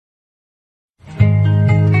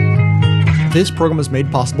This program is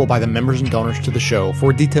made possible by the members and donors to the show.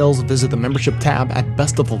 For details, visit the membership tab at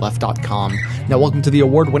bestoftheleft.com. Now, welcome to the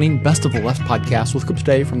award-winning Best of the Left podcast with clips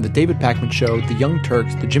today from The David Pakman Show, The Young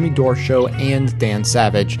Turks, The Jimmy Dore Show, and Dan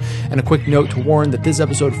Savage. And a quick note to warn that this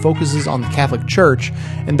episode focuses on the Catholic Church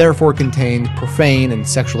and therefore contains profane and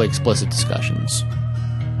sexually explicit discussions.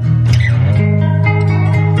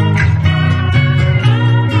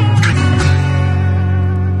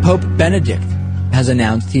 Pope Benedict has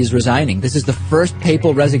announced he is resigning. This is the first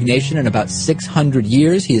papal resignation in about 600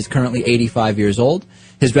 years. He is currently 85 years old.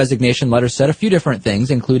 His resignation letter said a few different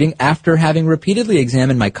things, including, after having repeatedly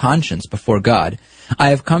examined my conscience before God, I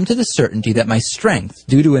have come to the certainty that my strength,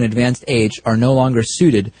 due to an advanced age, are no longer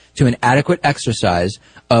suited to an adequate exercise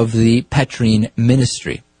of the Petrine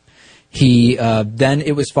ministry. Then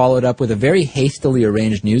it was followed up with a very hastily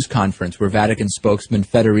arranged news conference where Vatican spokesman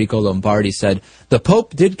Federico Lombardi said, the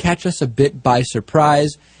Pope did catch us a bit by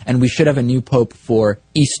surprise, and we should have a new Pope for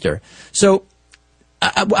Easter. So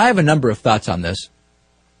I have a number of thoughts on this.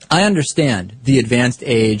 I understand the advanced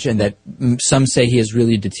age and that some say he has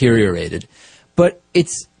really deteriorated, but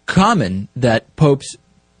it's common that popes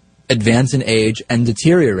advance in age and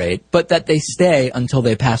deteriorate, but that they stay until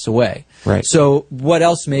they pass away. Right. So what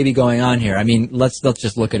else may be going on here? I mean, let's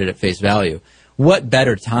just look at it at face value. What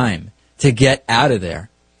better time to get out of there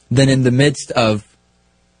than in the midst of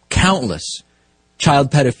countless child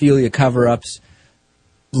pedophilia cover-ups,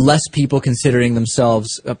 less people considering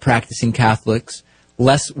themselves practicing Catholics,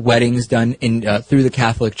 less weddings done in through the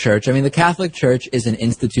Catholic Church. I mean, the Catholic Church is an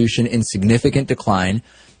institution in significant decline.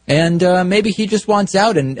 And maybe he just wants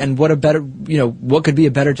out, and what could be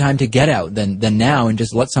a better time to get out than now and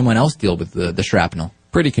just let someone else deal with the shrapnel?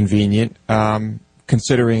 Pretty convenient,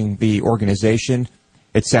 considering the organization.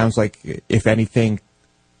 It sounds like, if anything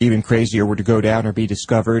even crazier were to go down or be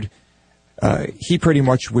discovered, he pretty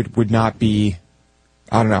much would not be,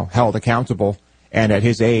 held accountable. And at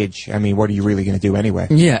his age, I mean, what are you really going to do anyway?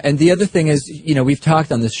 Yeah, and the other thing is, we've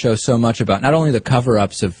talked on this show so much about not only the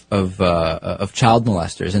cover-ups of child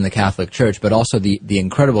molesters in the Catholic Church, but also the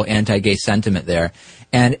incredible anti-gay sentiment there.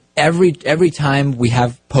 And every time we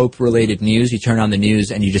have Pope-related news, you turn on the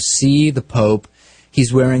news and you just see the Pope.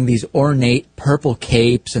 He's wearing these ornate purple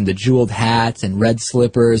capes and the jeweled hats and red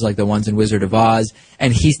slippers like the ones in Wizard of Oz,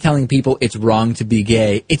 and he's telling people it's wrong to be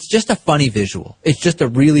gay. It's just a funny visual. It's just a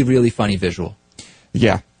really, really funny visual.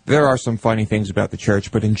 Yeah, there are some funny things about the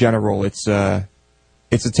church, but in general, it's a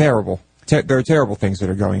terrible. There are terrible things that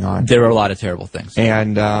are going on. There are a lot of terrible things.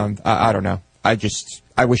 And I don't know. I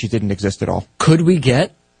wish it didn't exist at all. Could we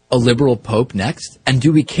get a liberal pope next? And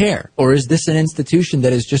do we care? Or is this an institution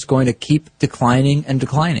that is just going to keep declining and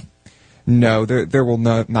declining? No, there will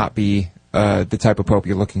not be the type of pope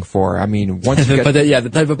you're looking for. I mean, once you get... the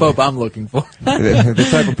type of pope I'm looking for. the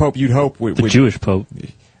type of pope you'd hope would... The Jewish pope.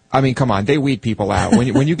 I mean, come on, they weed people out.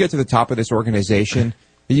 When you get to the top of this organization,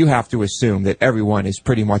 you have to assume that everyone is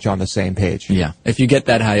pretty much on the same page. Yeah, if you get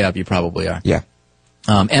that high up, you probably are. Yeah.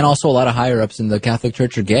 And also a lot of higher-ups in the Catholic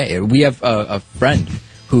Church are gay. We have a friend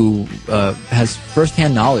who has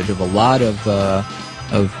firsthand knowledge of a lot of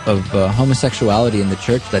homosexuality in the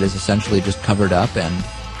church that is essentially just covered up, and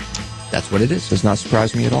that's what it is. Does not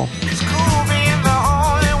surprise me at all.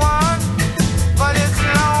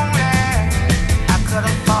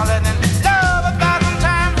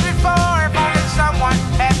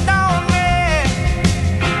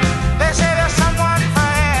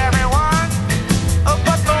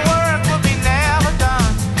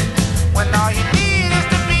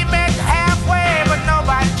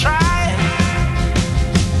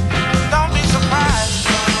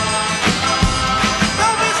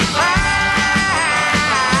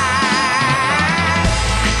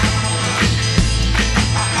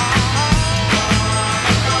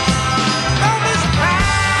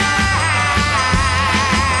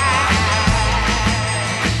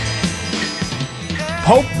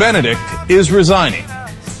 Pope Benedict is resigning.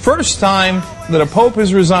 First time that a pope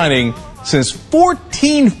is resigning since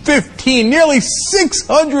 1415, nearly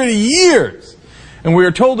 600 years. And we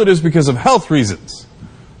are told it is because of health reasons.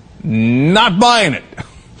 Not buying it.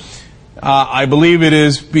 I believe it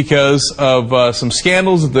is because of some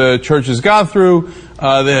scandals that the church has gone through.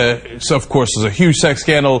 So, of course, there's a huge sex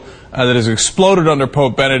scandal that has exploded under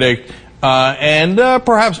Pope Benedict and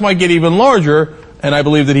perhaps might get even larger. And I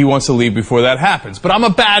believe that he wants to leave before that happens. But I'm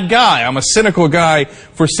a bad guy. I'm a cynical guy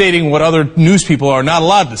for stating what other news people are not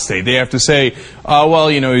allowed to state. They have to say,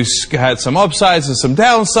 he's had some upsides and some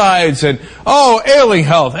downsides. And, ailing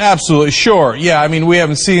health, absolutely, sure. Yeah, I mean, we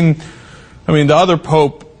haven't seen, the other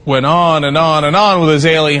pope went on and on and on with his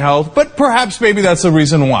ailing health. But perhaps maybe that's the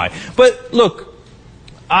reason why. But look,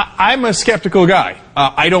 I'm a skeptical guy.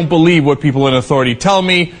 I don't believe what people in authority tell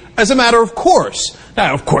me as a matter of course.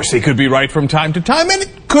 Now, of course, they could be right from time to time, and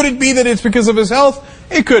could it be that it's because of his health?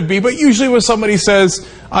 It could be, but usually when somebody says,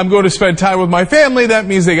 I'm going to spend time with my family, that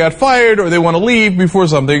means they got fired or they want to leave before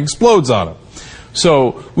something explodes on them.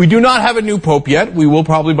 So, we do not have a new pope yet. We will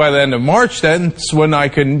probably by the end of March. That's when I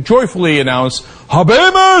can joyfully announce,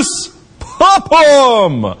 Habemus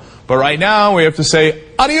Papam! But right now, we have to say,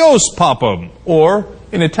 Adios Papam, or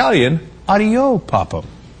in Italian, Addio Papam,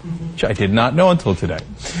 which I did not know until today.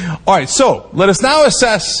 All right, so let us now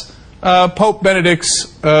assess Pope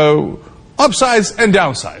Benedict's upsides and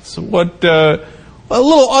downsides. A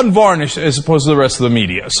little unvarnished as opposed to the rest of the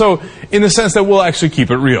media. So, in the sense that we'll actually keep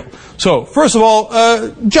it real. So, first of all,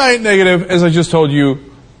 giant negative, as I just told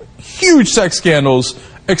you, huge sex scandals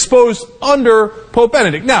exposed under Pope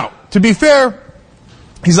Benedict. Now, to be fair,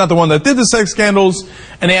 he's not the one that did the sex scandals,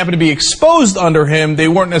 and they happen to be exposed under him. They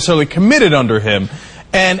weren't necessarily committed under him.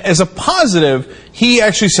 And as a positive, he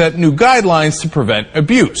actually set new guidelines to prevent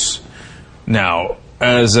abuse. Now,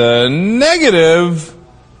 as a negative,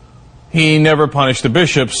 he never punished the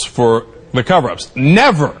bishops for the cover-ups.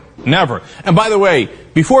 Never. Never. And by the way,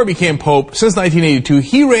 before he became Pope, since 1982,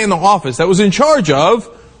 he ran the office that was in charge of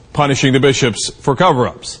punishing the bishops for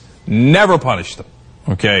cover-ups. Never punished them.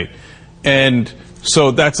 Okay? And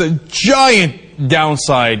so that's a giant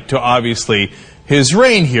downside to, obviously, his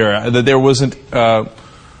reign here, that there wasn't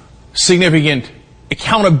significant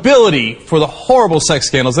accountability for the horrible sex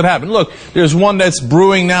scandals that happened. Look, there's one that's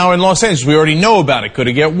brewing now in Los Angeles. We already know about it. Could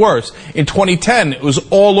it get worse? In 2010, it was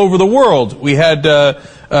all over the world. We had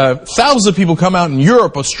thousands of people come out in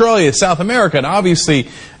Europe, Australia, South America, and obviously,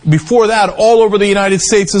 before that, all over the United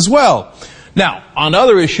States as well. Now, on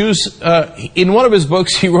other issues, in one of his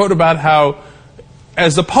books, he wrote about how,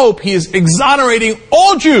 as the Pope, he is exonerating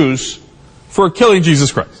all Jews for killing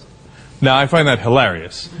Jesus Christ. Now, I find that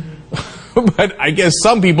hilarious. But I guess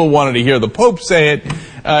some people wanted to hear the Pope say it.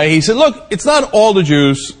 He said, look, it's not all the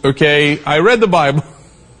Jews, okay? I read the Bible,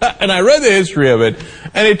 and I read the history of it,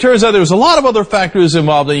 and it turns out there was a lot of other factors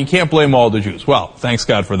involved, and you can't blame all the Jews. Well, thanks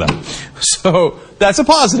God for that. So, that's a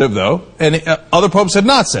positive, though, and other popes had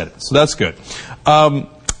not said it, so that's good. On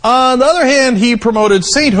the other hand, he promoted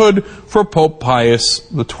sainthood for Pope Pius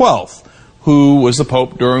XII, who was the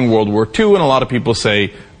Pope during World War II, and a lot of people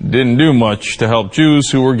say didn't do much to help Jews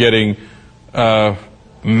who were getting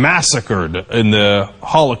massacred in the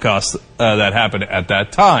Holocaust that happened at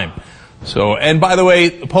that time. So, and by the way,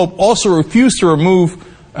 the Pope also refused to remove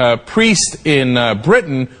a priest in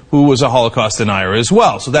Britain who was a Holocaust denier as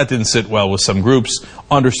well. So that didn't sit well with some groups,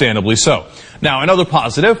 understandably so. Now, another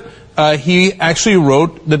positive, he actually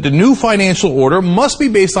wrote that the new financial order must be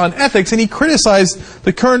based on ethics, and he criticized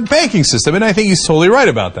the current banking system, and I think he's totally right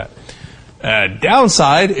about that.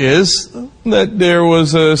 Downside is that there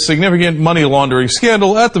was a significant money laundering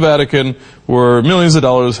scandal at the Vatican where millions of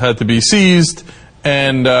dollars had to be seized,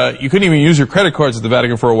 and you couldn't even use your credit cards at the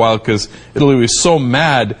Vatican for a while because Italy was so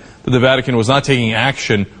mad that the Vatican was not taking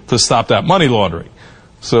action to stop that money laundering.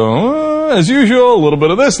 So, as usual, a little bit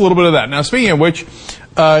of this, a little bit of that. Now, speaking of which,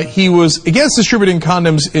 he was against distributing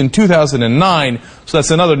condoms in 2009, so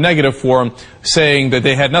that's another negative for him, saying that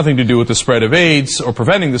they had nothing to do with the spread of AIDS or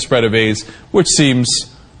preventing the spread of AIDS, which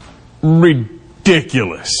seems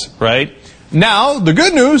ridiculous, right? Now, the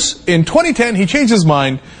good news, in 2010, he changed his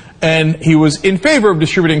mind, and he was in favor of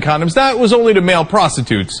distributing condoms. That was only to male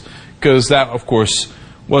prostitutes, because that, of course,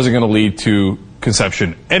 wasn't going to lead to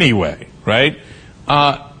conception anyway, right?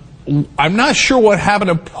 I'm not sure what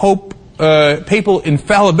happened to papal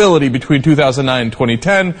infallibility between 2009 and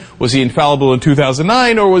 2010. Was he infallible in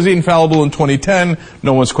 2009 or was he infallible in 2010?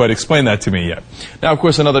 No one's quite explained that to me yet. Now, of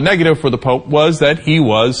course, another negative for the Pope was that he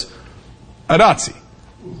was a Nazi.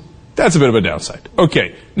 That's a bit of a downside.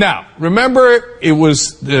 Okay, now, remember, it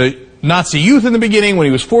was the Nazi youth in the beginning. When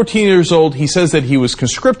he was 14 years old, he says that he was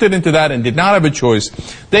conscripted into that and did not have a choice.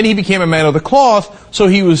 Then he became a man of the cloth, so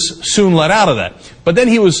he was soon let out of that. But then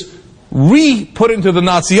he was re-put into the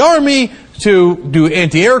Nazi army to do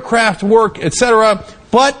anti-aircraft work, etc.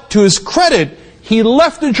 But to his credit, he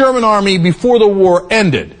left the German army before the war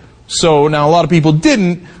ended. So now a lot of people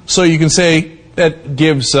didn't, so you can say that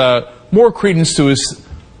gives more credence to his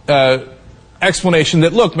explanation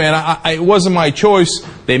that, look, man, it wasn't my choice.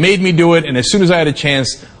 They made me do it, and as soon as I had a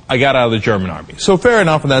chance, I got out of the German army. So fair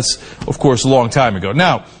enough, and that's, of course, a long time ago.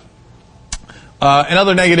 Now,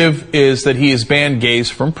 another negative is that he has banned gays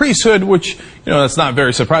from priesthood, which, that's not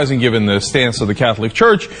very surprising given the stance of the Catholic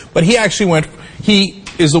Church, but he actually he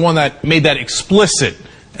is the one that made that explicit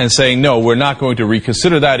and saying, no, we're not going to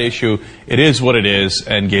reconsider that issue. It is what it is,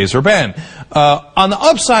 and gays are banned. On the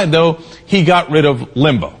upside, though, he got rid of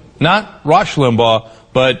limbo. Not Rush Limbaugh,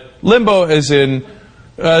 but limbo as in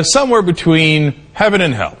somewhere between heaven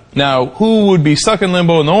and hell. Now, who would be stuck in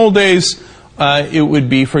limbo in the old days? It would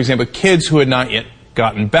be, for example, kids who had not yet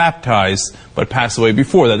gotten baptized but passed away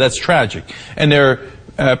before that. That's tragic. And their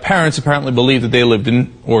parents apparently believed that they lived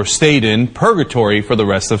in or stayed in purgatory for the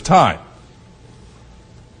rest of time.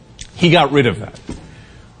 He got rid of that,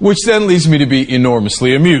 which then leads me to be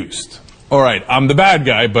enormously amused. All right, I'm the bad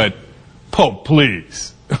guy, but Pope,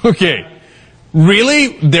 please. Okay,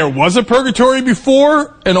 really? There was a purgatory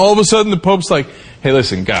before, and all of a sudden the Pope's like, hey,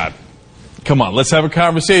 listen, God, come on, let's have a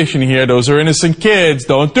conversation here. Those are innocent kids.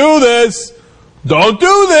 Don't do this. Don't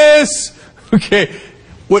do this. Okay,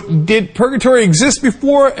 what, did purgatory exist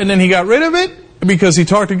before and then he got rid of it because he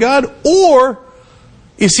talked to God? Or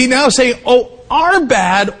is he now saying, oh, our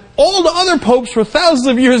bad, all the other popes for thousands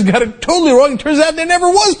of years got it totally wrong. It turns out there never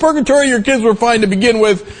was purgatory. Your kids were fine to begin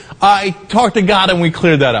with. I talked to God and we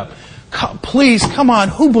cleared that up. Please, come on,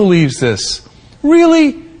 who believes this?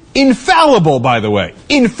 Really? Infallible, by the way.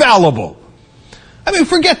 Infallible. I mean,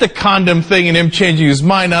 forget the condom thing and him changing his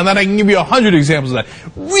mind on that. I can give you 100 examples of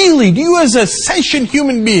that. Really, do you as a sentient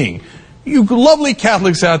human being, you lovely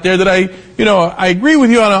Catholics out there that I agree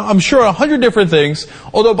with you on, I'm sure, 100 different things.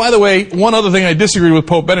 Although, by the way, one other thing I disagreed with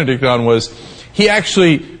Pope Benedict on was he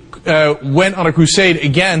actually went on a crusade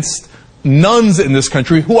against nuns in this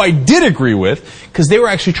country, who I did agree with, because they were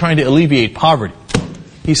actually trying to alleviate poverty.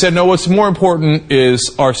 He said, no, what's more important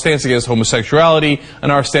is our stance against homosexuality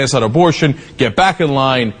and our stance on abortion. Get back in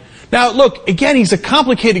line. Now, look, again, he's a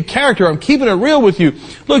complicated character. I'm keeping it real with you.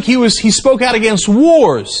 Look, he spoke out against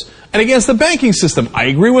wars and against the banking system. I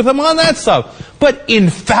agree with him on that stuff. But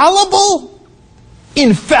infallible?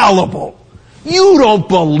 Infallible. You don't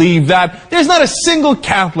believe that. There's not a single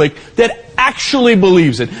Catholic that actually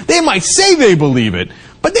believes it. They might say they believe it,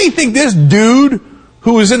 but they think this dude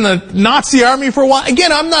who was in the Nazi army for a while,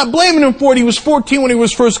 again, I'm not blaming him for it. He was 14 when he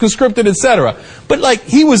was first conscripted, etc. But like,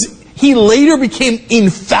 he later became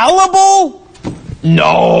infallible?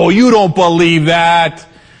 No, you don't believe that.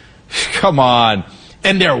 Come on.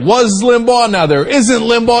 And there was Limbaugh, now there isn't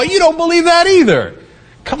Limbaugh. You don't believe that either.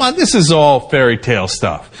 Come on, this is all fairy tale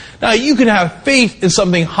stuff. Now, you can have faith in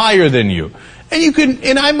something higher than you.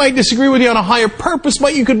 And I might disagree with you on a higher purpose,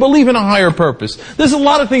 but you could believe in a higher purpose. There's a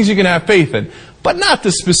lot of things you can have faith in, but not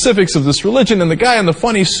the specifics of this religion. And the guy in the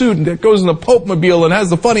funny suit that goes in the Pope mobile and has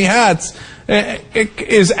the funny hats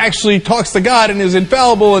actually talks to God and is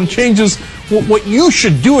infallible and changes what you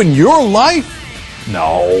should do in your life?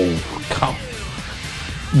 No, come.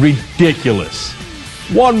 Ridiculous.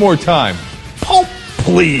 One more time. Pope,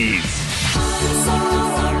 please.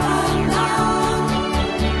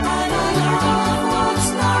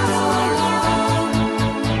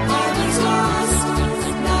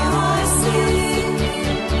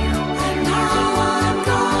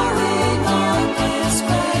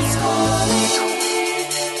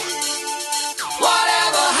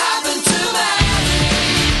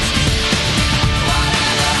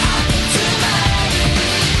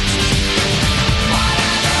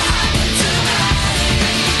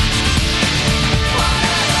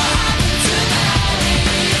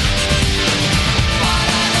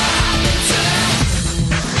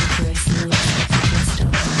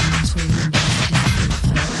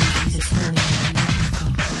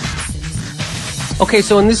 Okay,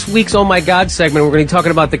 so in this week's Oh My God segment, we're going to be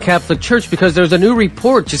talking about the Catholic Church because there's a new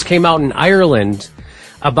report just came out in Ireland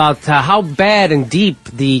about how bad and deep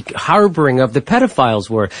the harboring of the pedophiles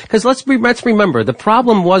were. Because let's remember, the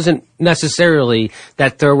problem wasn't necessarily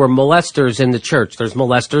that there were molesters in the church. There's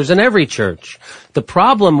molesters in every church. The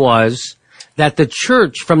problem was that the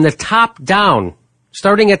church, from the top down,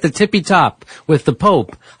 starting at the tippy top with the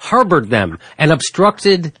Pope, harbored them and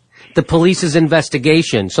obstructed the police's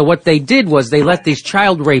investigation. So what they did was they let these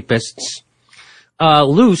child rapists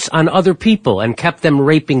loose on other people and kept them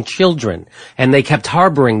raping children. And they kept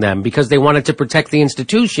harboring them because they wanted to protect the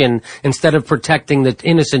institution instead of protecting the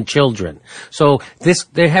innocent children. So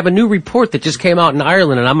they have a new report that just came out in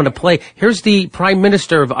Ireland, and I'm going to play. Here's the Prime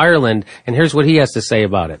Minister of Ireland, and here's what he has to say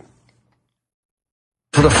about it.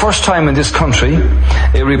 For the first time in this country,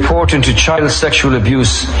 a report into child sexual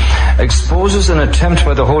abuse exposes an attempt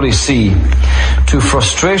by the Holy See to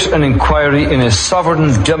frustrate an inquiry in a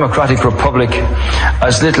sovereign democratic republic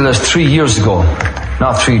as little as 3 years ago,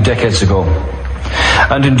 not 3 decades ago.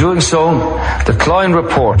 And in doing so, the Klein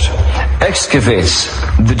report excavates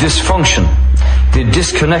the dysfunction, the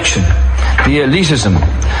disconnection, the elitism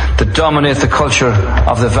that dominate the culture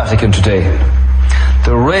of the Vatican today.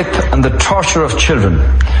 the rape and the torture of children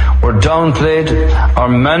were downplayed or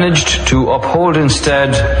managed to uphold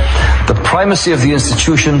instead the primacy of the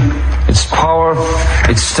institution, its power,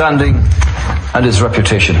 its standing, and its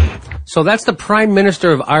reputation. So that's the Prime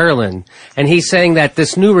Minister of Ireland, and he's saying that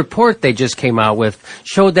this new report they just came out with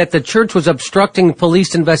showed that the church was obstructing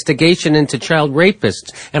police investigation into child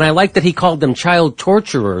rapists, and I like that he called them child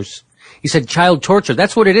torturers. He said child torture,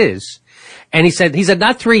 that's what it is. And he said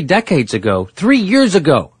not 3 decades ago, 3 years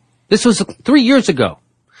ago. This was 3 years ago.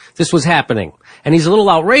 This was happening. And he's a little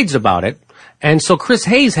outraged about it. And so Chris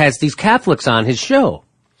Hayes has these Catholics on his show.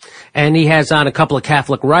 And he has on a couple of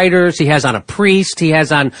Catholic writers. He has on a priest. He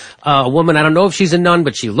has on a woman. I don't know if she's a nun,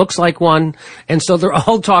 but she looks like one. And so they're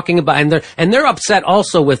all talking about, and they're upset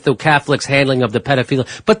also with the Catholics' handling of the pedophilia.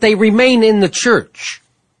 But they remain in the church.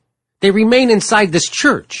 They remain inside this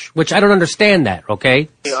church, which I don't understand that, okay?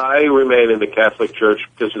 Yeah, I remain in the Catholic Church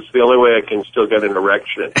because it's the only way I can still get an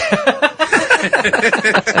erection.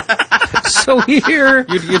 So here...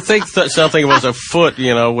 You'd think something was afoot,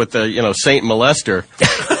 with the, Saint Molester.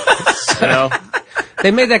 They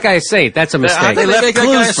made that guy a saint. That's a mistake. They left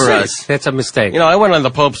clues for us. That's a mistake. I went on the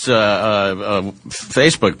Pope's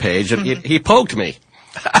Facebook page, and he poked me.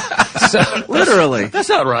 Literally. That's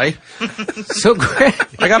not right. So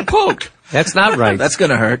I got poked. That's not right. That's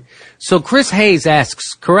going to hurt. So Chris Hayes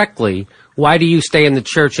asks correctly, why do you stay in the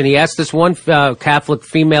church? And he asked this one Catholic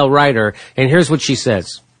female writer, and here's what she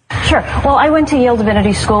says. Sure. Well, I went to Yale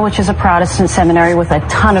Divinity School, which is a Protestant seminary with a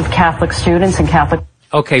ton of Catholic students and Catholic...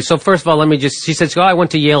 Okay, so first of all, she says, I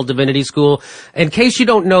went to Yale Divinity School. In case you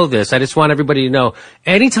don't know this, I just want everybody to know,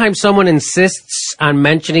 anytime someone insists on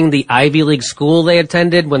mentioning the Ivy League school they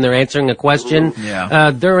attended when they're answering a question,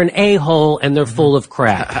 they're an a-hole and they're full of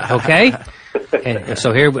crap, okay? And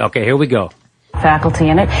so here we go. Faculty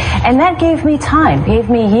in it, and that gave me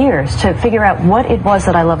years to figure out what it was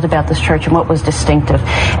that I loved about this church and what was distinctive.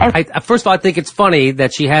 And first of all, I think it's funny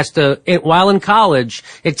that she has to, while in college,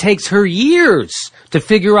 it takes her years to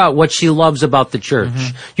figure out what she loves about the church.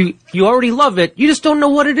 Mm-hmm. You already love it, you just don't know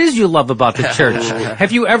what it is you love about the church.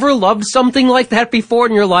 Have you ever loved something like that before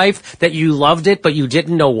in your life, that you loved it, but you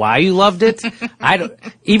didn't know why you loved it?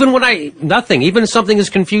 Even something as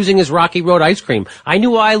confusing as Rocky Road ice cream, I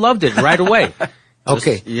knew why I loved it right away.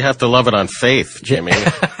 Okay. You have to love it on faith, Jimmy. And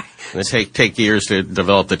it take years to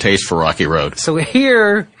develop the taste for Rocky Road. So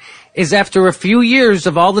here is after a few years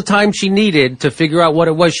of all the time she needed to figure out what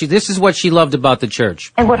it was. This is what she loved about the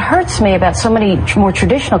church. And what hurts me about so many more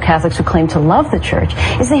traditional Catholics who claim to love the church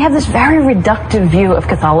is they have this very reductive view of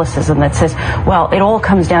Catholicism that says, well, it all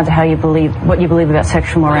comes down to what you believe about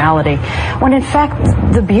sexual morality. When in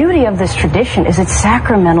fact, the beauty of this tradition is its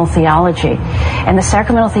sacramental theology. And the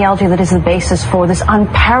sacramental theology that is the basis for this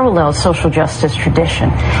unparalleled social justice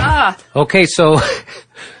tradition. Okay, so...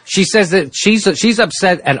 She says that she's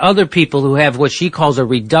upset at other people who have what she calls a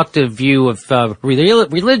reductive view of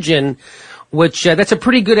religion, which that's a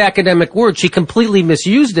pretty good academic word. She completely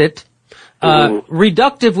misused it.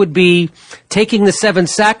 Reductive would be taking the 7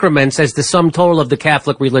 sacraments as the sum total of the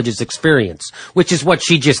Catholic religious experience, which is what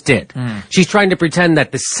she just did. She's trying to pretend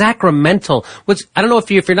that the sacramental, which I don't know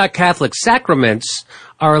if you're not Catholic, sacraments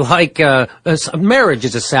are like marriage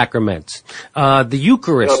is a sacrament. The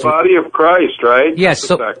Eucharist, the body of Christ, right? Yes.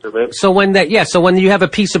 So when you have a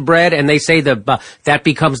piece of bread and they say that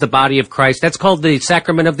becomes the body of Christ, that's called the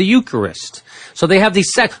sacrament of the Eucharist. So they have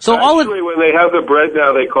these when they have the bread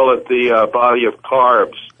now, they call it the body of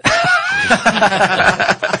carbs.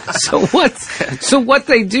 So what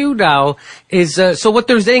they do now is, what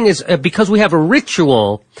they're saying is, because we have a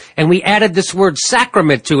ritual and we added this word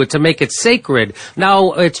sacrament to it to make it sacred,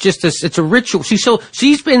 now it's just it's a ritual.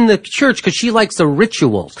 She's been in the church because she likes the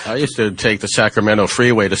rituals. I used to take the Sacramento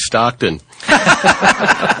Freeway to Stockton.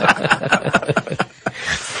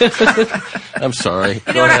 I'm sorry.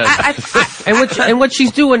 Go ahead. And what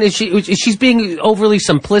she's doing is she's being overly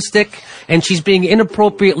simplistic and she's being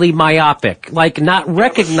inappropriately myopic, like not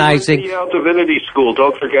recognizing. Yale Divinity School.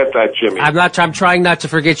 Don't forget that, Jimmy. I'm trying not to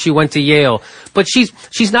forget she went to Yale, but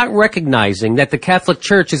she's not recognizing that the Catholic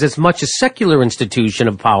Church is as much a secular institution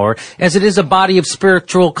of power as it is a body of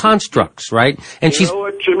spiritual constructs, right? And you know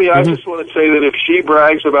what, Jimmy? I just want to say that if she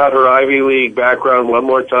brags about her Ivy League background one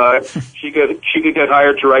more time, she could get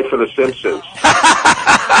hired to write for The Simpsons.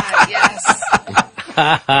 Yes.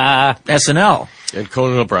 SNL. And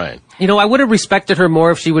Conan O'Brien. I would have respected her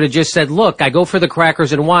more if she would have just said, look, I go for the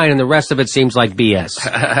crackers and wine and the rest of it seems like BS.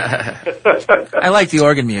 I like the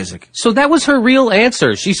organ music. So that was her real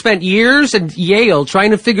answer. She spent years at Yale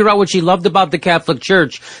trying to figure out what she loved about the Catholic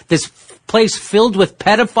Church. This place filled with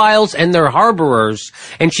pedophiles and their harborers,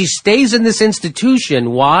 and she stays in this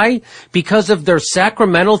institution. Why? Because of their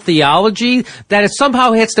sacramental theology that it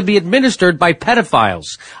somehow has to be administered by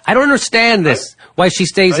pedophiles. I don't understand this. Why she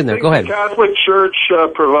stays in there. Go ahead. The Catholic Church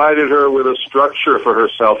provided her with a structure for her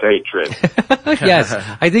self-hatred. Yes,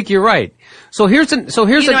 I think you're right. So here's You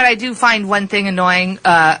know what? I do find one thing annoying,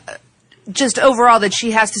 just overall, that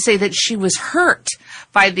she has to say that she was hurt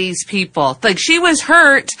by these people. Like, she was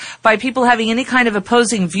hurt by people having any kind of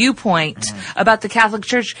opposing viewpoint about the Catholic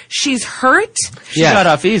Church. She's hurt? She got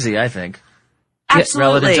off easy, I think. Absolutely.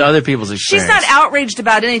 Relative to other people's experience. She's not outraged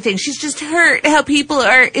about anything. She's just hurt how people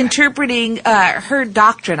are interpreting her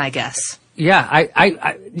doctrine, I guess. Yeah,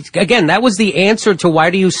 I again, that was the answer to why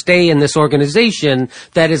do you stay in this organization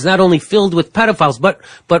that is not only filled with pedophiles,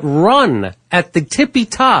 but run at the tippy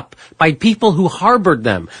top by people who harbored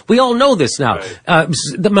them. We all know this now. Right.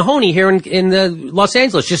 The Mahoney here in Los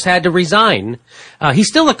Angeles just had to resign. He's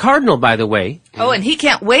still a cardinal, by the way. Oh, and he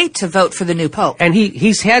can't wait to vote for the new pope. And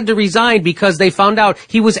he's had to resign because they found out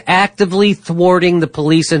he was actively thwarting the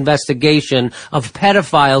police investigation of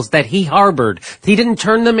pedophiles that he harbored. He didn't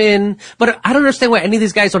turn them in, but I don't understand why any of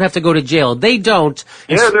these guys don't have to go to jail. They don't.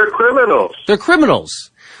 Yeah, they're criminals. They're criminals.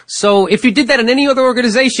 So if you did that in any other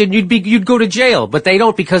organization, you'd go to jail, but they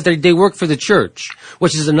don't because they work for the church,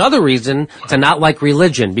 which is another reason to not like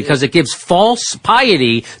religion, because it gives false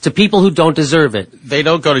piety to people who don't deserve it. They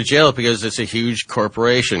don't go to jail because it's a huge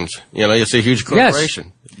corporation. You know, it's a huge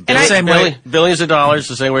corporation. Yes. Billions of dollars,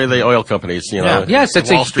 the same way the oil companies, you know. Yes,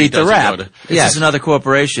 it's Wall Street beat the rap. Yes. This is another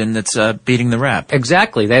corporation that's beating the rap.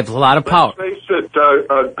 Exactly. They have a lot of power. Let's face it,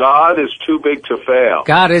 God is too big to fail.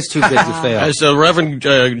 God is too big to fail. As the Reverend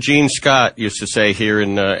Gene Scott used to say here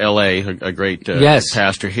in L.A., a great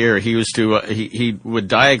pastor here, he used to he would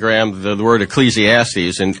diagram the word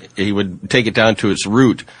Ecclesiastes, and he would take it down to its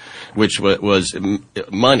root, which was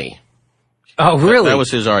money. Oh, really? That was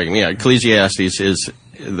his argument. Yeah, Ecclesiastes is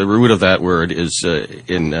the root of that word is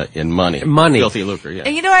in money. Money. Filthy lucre, yeah.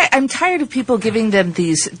 And you know, I'm tired of people giving them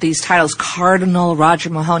these titles, Cardinal Roger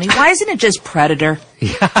Mahoney. Why isn't it just Predator?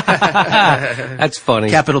 That's funny.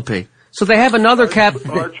 Capital P. So they have another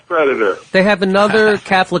Large predator. They have another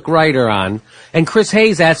Catholic writer on, and Chris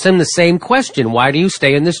Hayes asked him the same question. Why do you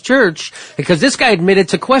stay in this church? Because this guy admitted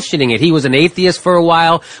to questioning it. He was an atheist for a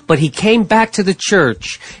while, but he came back to the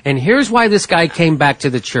church. And here's why this guy came back to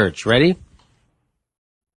the church. Ready?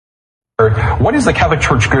 What is the Catholic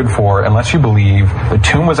Church good for unless you believe the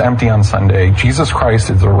tomb was empty on Sunday, Jesus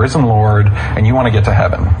Christ is the risen Lord, and you want to get to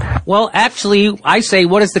heaven? Well, actually, I say,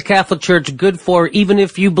 what is the Catholic Church good for even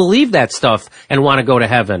if you believe that stuff and want to go to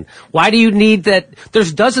heaven? Why do you need that?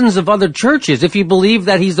 There's dozens of other churches. If you believe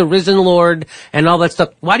that he's the risen Lord and all that stuff,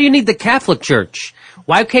 why do you need the Catholic Church?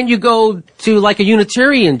 Why can't you go to like a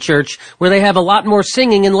Unitarian church where they have a lot more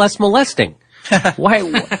singing and less molesting? Why?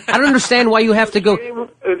 I don't understand why you have to go.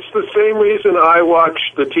 It's the same reason I watch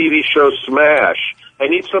the TV show Smash. I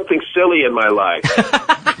need something silly in my life.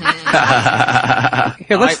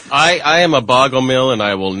 I am a bogomil, and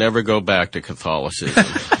I will never go back to Catholicism.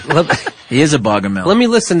 He is a bogomil. Let me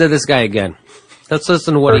listen to this guy again. Let's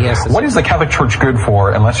listen to what he has to say. What is the Catholic Church good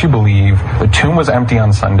for unless you believe the tomb was empty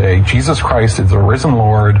on Sunday, Jesus Christ is the risen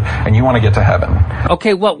Lord, and you want to get to heaven?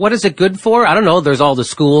 Okay, what is it good for? I don't know. There's all the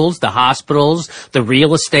schools, the hospitals, the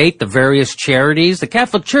real estate, the various charities. The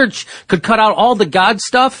Catholic Church could cut out all the God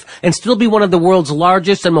stuff and still be one of the world's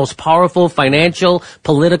largest and most powerful financial,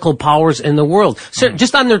 political powers in the world. So,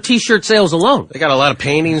 just on their T-shirt sales alone. They got a lot of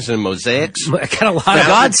paintings and mosaics. Got a lot the of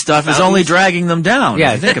God stuff is only dragging them down.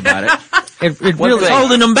 Yeah, if you think about it. It Really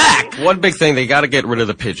holding them back. One big thing, they got to get rid of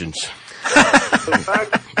the pigeons.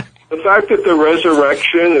 The fact that the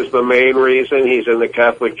resurrection is the main reason he's in the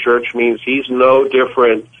Catholic Church means he's no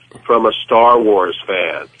different from a Star Wars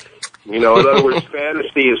fan. You know, in other words,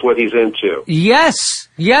 fantasy is what he's into. Yes.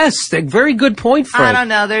 A very good point, Frank. I don't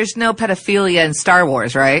know. There's no pedophilia in Star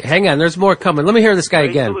Wars, right? Hang on. There's more coming. Let me hear this guy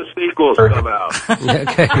again. Until the sequels come out.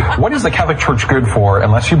 Okay. What is the Catholic Church good for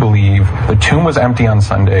unless you believe the tomb was empty on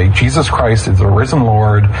Sunday, Jesus Christ is the risen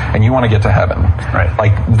Lord, and you want to get to heaven? Right.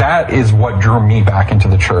 Like, that is what drew me back into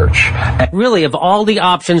the church. Really, of all the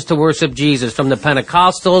options to worship Jesus, from the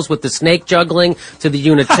Pentecostals with the snake juggling to the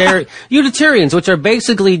Unitarians, which are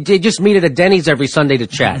basically, they just meet at a Denny's every Sunday to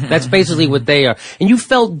chat. That's basically what they are. And you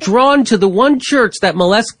felt drawn to the one church that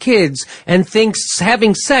molests kids and thinks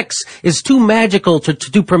having sex is too magical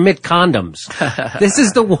to permit condoms. This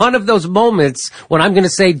is one of those moments when I'm going to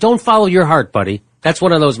say, don't follow your heart, buddy. That's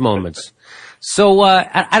one of those moments. So,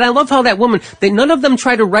 and I love how that woman, none of them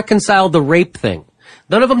try to reconcile the rape thing.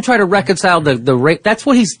 None of them try to reconcile the rape. That's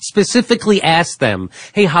what he specifically asked them.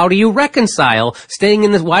 Hey, how do you reconcile staying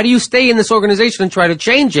in this? Why do you stay in this organization and try to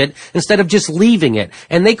change it instead of just leaving it?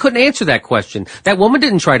 And they couldn't answer that question. That woman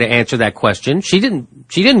didn't try to answer that question. She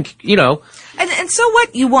didn't, you know. And so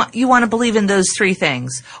what? You want to believe in those three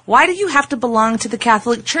things. Why do you have to belong to the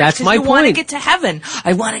Catholic Church? That's my point. You want to get to heaven.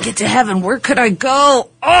 I want to get to heaven. Where could I go?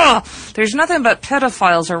 Oh, there's nothing but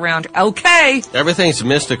pedophiles around. Okay. Everything's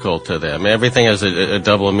mystical to them. Everything has a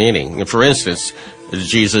double meaning. For instance,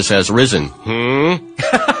 Jesus has risen.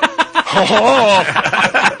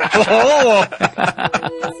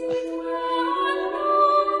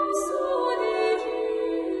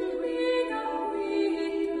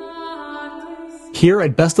 Here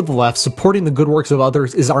at Best of the Left, supporting the good works of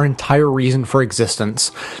others is our entire reason for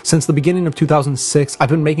existence. Since the beginning of 2006, I've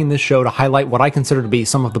been making this show to highlight what I consider to be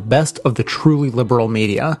some of the best of the truly liberal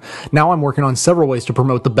media. Now I'm working on several ways to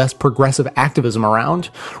promote the best progressive activism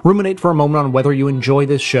around. Ruminate for a moment on whether you enjoy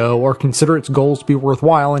this show or consider its goals to be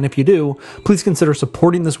worthwhile, and if you do, please consider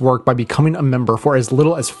supporting this work by becoming a member for as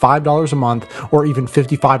little as $5 a month or even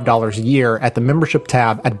 $55 a year at the membership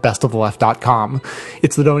tab at bestoftheleft.com.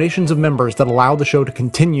 It's the donations of members that allow the show to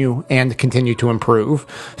continue and continue to improve.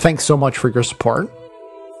 Thanks so much for your support.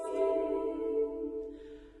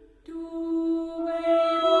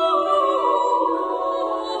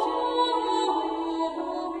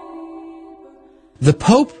 The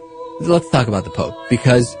Pope, let's talk about the Pope,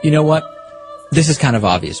 because you know what? This is kind of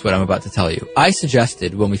obvious what I'm about to tell you. I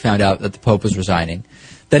suggested when we found out that the Pope was resigning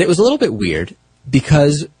that it was a little bit weird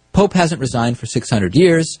because Pope hasn't resigned for 600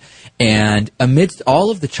 years, and amidst all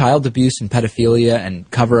of the child abuse and pedophilia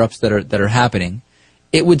and cover-ups that are happening,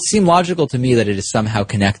 it would seem logical to me that it is somehow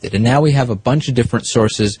connected. And now we have a bunch of different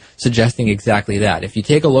sources suggesting exactly that. If you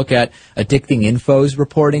take a look at Addicting Info's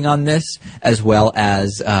reporting on this, as well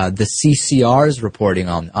as the CCR's reporting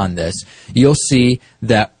on this, you'll see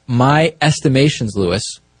that my estimations,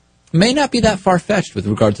 Lewis, may not be that far-fetched with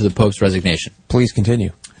regard to the Pope's resignation. Please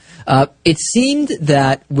continue. It seemed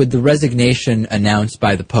that with the resignation announced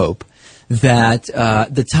by the Pope, that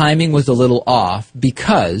the timing was a little off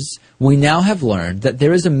because we now have learned that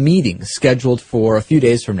there is a meeting scheduled for a few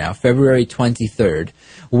days from now, February 23rd,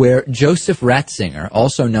 where Joseph Ratzinger,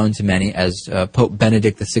 also known to many as Pope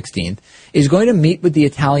Benedict XVI, is going to meet with the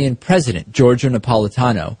Italian president, Giorgio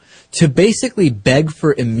Napolitano, to basically beg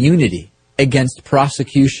for immunity against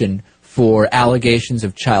prosecution for allegations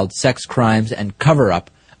of child sex crimes and cover-up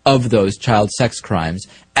of those child sex crimes,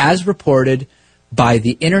 as reported by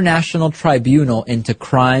the International Tribunal into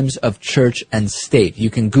Crimes of Church and State. You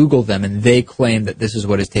can Google them, and they claim that this is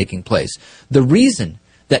what is taking place. The reason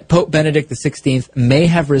that Pope Benedict XVI may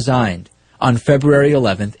have resigned on February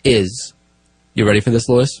 11th is, you ready for this,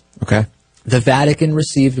 Lewis? Okay. The Vatican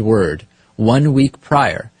received word 1 week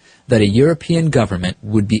prior that a European government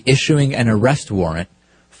would be issuing an arrest warrant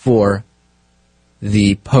for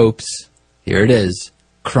the Pope's, here it is,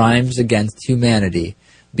 crimes against humanity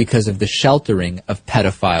because of the sheltering of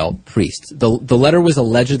pedophile priests. The letter was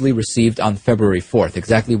allegedly received on February 4th,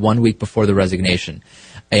 exactly 1 week before the resignation.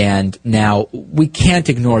 And now we can't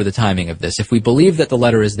ignore the timing of this. If we believe that the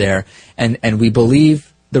letter is there, and we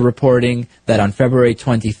believe the reporting that on February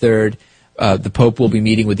 23rd, the Pope will be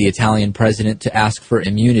meeting with the Italian president to ask for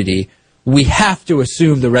immunity, we have to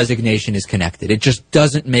assume the resignation is connected. It just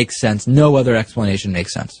doesn't make sense. No other explanation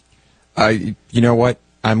makes sense. You know what?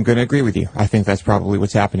 I'm going to agree with you. I think that's probably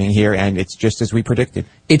what's happening here, and it's just as we predicted.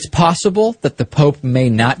 It's possible that the Pope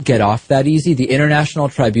may not get off that easy. The International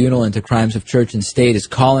Tribunal into Crimes of Church and State is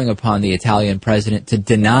calling upon the Italian president to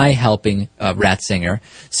deny helping Ratzinger,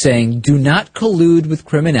 saying, do not collude with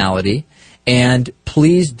criminality, and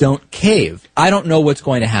please don't cave. I don't know what's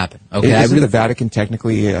going to happen. Okay, Isn't the Vatican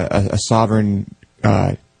technically a sovereign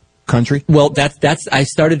country? Well, I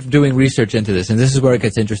started doing research into this, and this is where it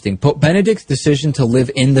gets interesting. Pope Benedict's decision to live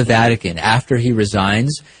in the Vatican after he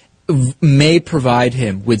resigns may provide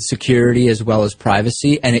him with security as well as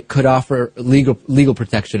privacy, and it could offer legal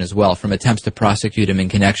protection as well from attempts to prosecute him in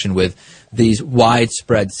connection with these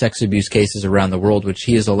widespread sex abuse cases around the world, which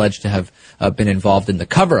he is alleged to have been involved in the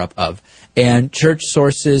cover-up of. And church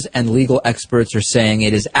sources and legal experts are saying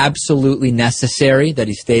it is absolutely necessary that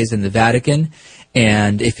he stays in the Vatican.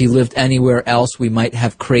 And if he lived anywhere else, we might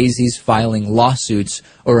have crazies filing lawsuits,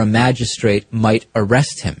 or a magistrate might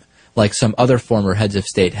arrest him, like some other former heads of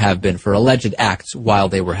state have been for alleged acts while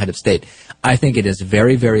they were head of state. I think it is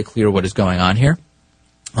very, very clear what is going on here.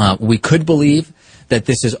 We could believe that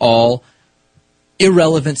this is all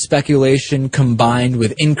irrelevant speculation combined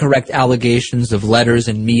with incorrect allegations of letters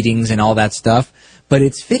and meetings and all that stuff, but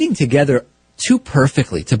it's fitting together too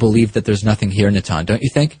perfectly to believe that there's nothing here, Natan, don't you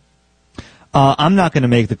think? I'm not going to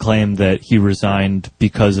make the claim that he resigned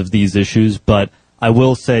because of these issues, but I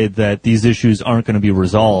will say that these issues aren't going to be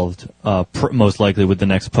resolved, most likely with the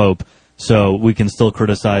next pope. So we can still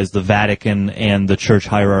criticize the Vatican and the church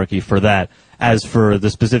hierarchy for that. As for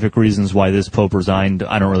the specific reasons why this pope resigned,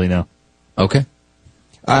 I don't really know. Okay.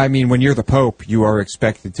 I mean, when you're the pope, you are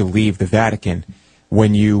expected to leave the Vatican.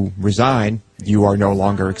 When you resign, you are no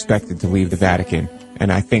longer expected to leave the Vatican.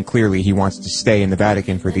 And I think clearly he wants to stay in the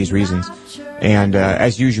Vatican for these reasons. And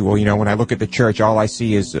as usual, you know, when I look at the church, all I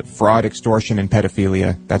see is fraud, extortion, and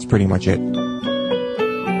pedophilia. That's pretty much it.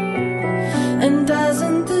 And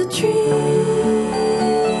doesn't the tree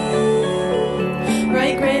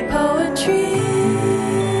write great poetry,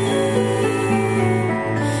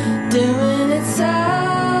 doing itself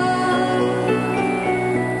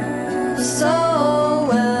so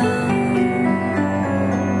well?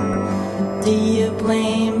 Do you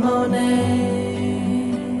blame Monet,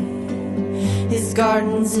 his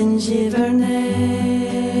gardens in Giverny?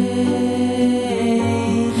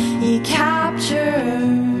 He captured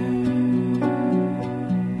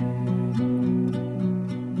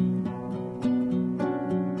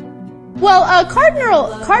Well,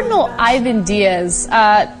 Cardinal Ivan Diaz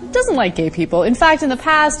doesn't like gay people. In fact, in the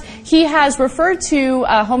past, he has referred to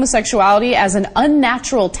homosexuality as an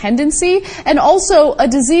unnatural tendency and also a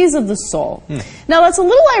disease of the soul. Now, that's a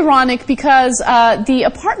little ironic because the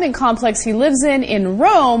apartment complex he lives in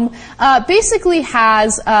Rome, basically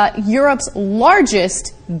has Europe's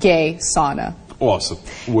largest gay sauna. Awesome.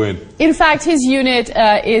 Win. In fact, his unit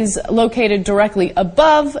is located directly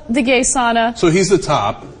above the gay sauna. So he's the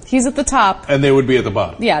top. He's at the top. And they would be at the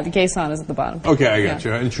bottom. Yeah, the gay sauna is at the bottom. Okay, I got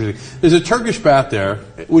you. Interesting. There's a Turkish bath there,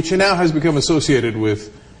 which now has become associated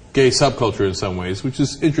with gay subculture in some ways, which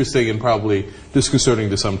is interesting and probably disconcerting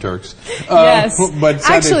to some Turks. Yes. But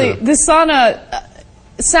actually, the sauna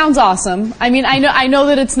sounds awesome. I mean, I know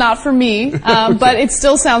that it's not for me, but it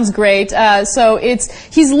still sounds great. So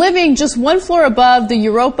he's living just one floor above the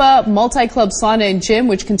Europa Multi-Club Sauna and Gym,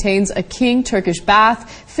 which contains a king Turkish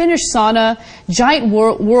bath, Finnish sauna, giant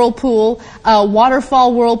whirlpool,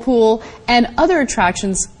 waterfall whirlpool, and other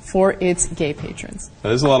attractions for its gay patrons.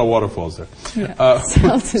 There's a lot of waterfalls there. Yeah.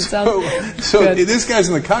 So this guy's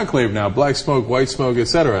in the conclave now, black smoke, white smoke,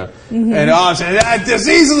 etc. And that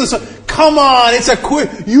disease of the soul. Come on, it's a quick.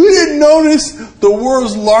 You didn't notice the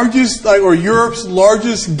world's largest, or Europe's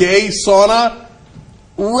largest gay sauna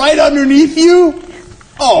right underneath you?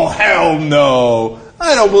 Oh, hell no.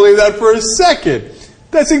 I don't believe that for a second.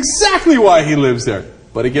 That's exactly why he lives there.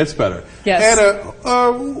 But it gets better. Yes. Anna,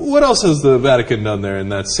 what else has the Vatican done there in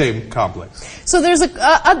that same complex? So there's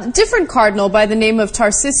a different cardinal by the name of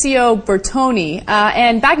Tarcisio Bertoni,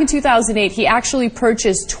 and back in 2008 he actually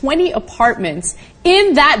purchased 20 apartments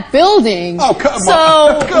in that building. Oh, come on.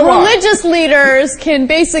 So religious leaders can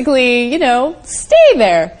basically, stay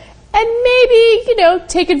there and maybe,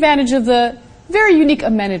 take advantage of the very unique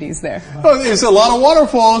amenities there. Oh, there's a lot of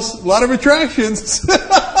waterfalls, a lot of attractions.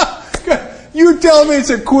 You tell me it's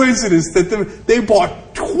a coincidence that they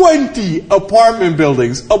bought 20 apartment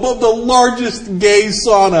buildings above the largest gay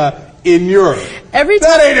sauna in Europe.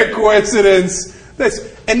 That ain't a coincidence.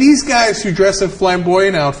 And these guys who dress in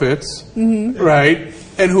flamboyant outfits, right,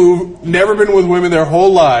 and who've never been with women their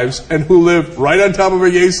whole lives, and who live right on top of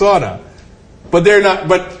a gay sauna, but they're not.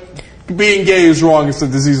 But being gay is wrong. It's a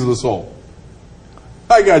disease of the soul.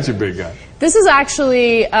 I got you, big guy. This is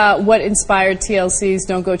actually what inspired TLC's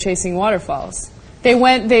Don't Go Chasing Waterfalls.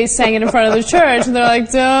 They sang it in front of the church, and they're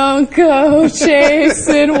like, don't go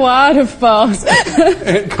chasing waterfalls.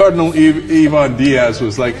 And Cardinal Ivan Diaz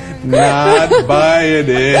was like, not buying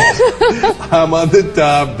it. I'm on the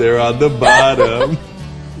top, they're on the bottom.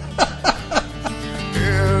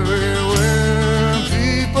 Everywhere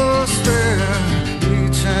people stare,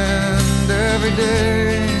 each and every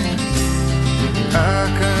day,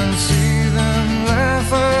 I can see them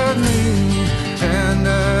laugh at me, and I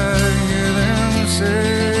hear them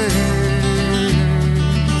say,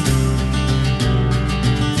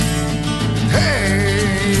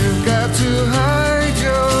 hey, you've got to hide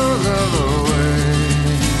your love away.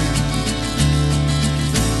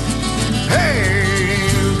 Hey,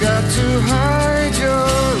 you've got to hide your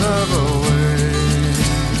love away.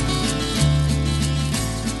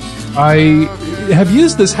 I have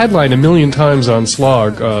used this headline a million times on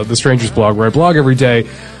Slog, the Stranger's blog, where I blog every day.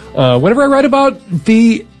 Whenever I write about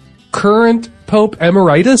the current Pope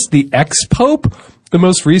Emeritus, the ex-Pope, the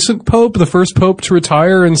most recent pope, the first pope to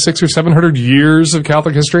retire in 600 or 700 years of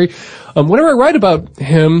Catholic history. Whenever I write about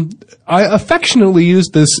him, I affectionately use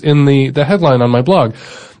this in the headline on my blog.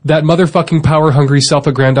 That motherfucking power-hungry,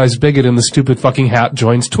 self-aggrandized bigot in the stupid fucking hat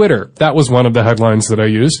joins Twitter. That was one of the headlines that I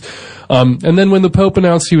used. And then when the Pope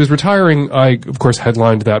announced he was retiring, I, of course,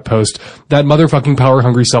 headlined that post. That motherfucking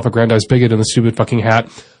power-hungry, self-aggrandized bigot in the stupid fucking hat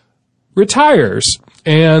retires.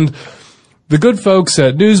 And the good folks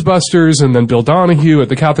at Newsbusters and then Bill Donahue at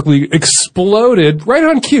the Catholic League exploded right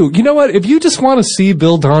on cue. You know what? If you just want to see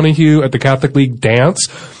Bill Donahue at the Catholic League dance,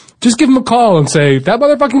 just give him a call and say, that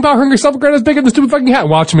motherfucking power-hungry, self-aggrandized bigot in the stupid fucking hat.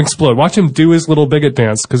 Watch him explode. Watch him do his little bigot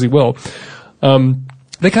dance, because he will.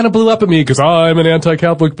 They kind of blew up at me because I'm an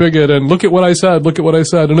anti-Catholic bigot, and look at what I said, look at what I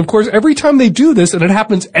said. And of course, every time they do this, and it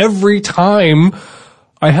happens every time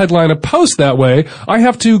I headline a post that way, I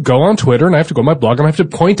have to go on Twitter, and I have to go on my blog, and I have to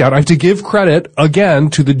point out, I have to give credit,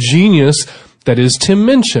 again, to the genius that is Tim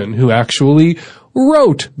Minchin, who actually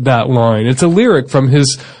wrote that line. It's a lyric from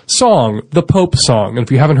his song, the Pope Song. And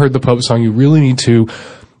if you haven't heard the Pope Song, you really need to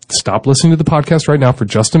stop listening to the podcast right now for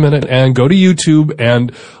just a minute and go to YouTube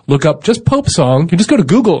and look up just Pope Song. You just go to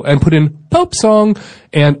Google and put in Pope Song,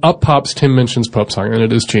 and up pops Tim Minchin's Pope Song, and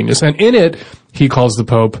it is genius. And in it, he calls the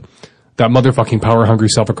Pope that motherfucking power-hungry,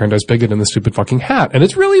 self-aggrandized bigot in the stupid fucking hat. And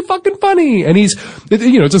it's really fucking funny. And it's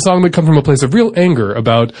a song that comes from a place of real anger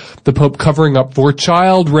about the Pope covering up for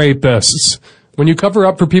child rapists. When you cover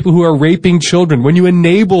up for people who are raping children, when you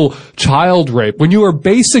enable child rape, when you are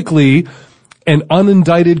basically an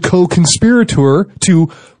unindicted co-conspirator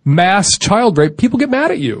to mass child rape, people get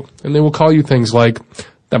mad at you. And they will call you things like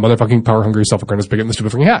that motherfucking power-hungry, self-aggrandized bigot in the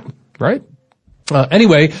stupid fucking hat. Right?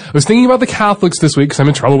 Anyway, I was thinking about the Catholics this week because I'm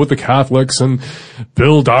in trouble with the Catholics, and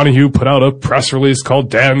Bill Donahue put out a press release called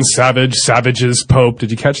Dan Savage, Savage's Pope.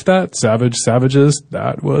 Did you catch that? Savage, Savages?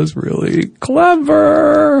 That was really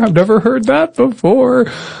clever. I've never heard that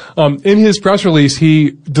before. In his press release,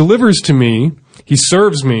 he delivers to me, he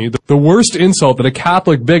serves me the worst insult that a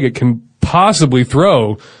Catholic bigot can possibly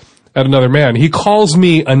throw at another man. He calls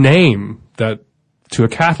me a name that to a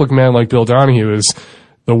Catholic man like Bill Donahue is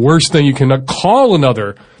the worst thing you can call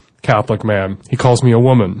another Catholic man. He calls me a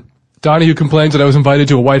woman. Donahue complains that I was invited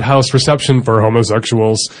to a White House reception for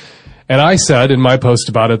homosexuals. And I said in my post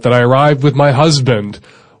about it that I arrived with my husband.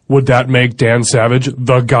 Would that make Dan Savage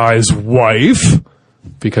the guy's wife?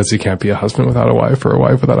 Because he can't be a husband without a wife, or a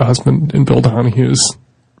wife without a husband in Bill Donahue's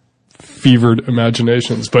fevered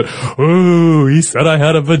imaginations. But, oh, he said I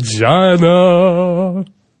had a vagina.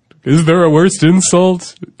 Is there a worse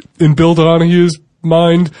insult in Bill Donahue's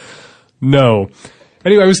mind? No.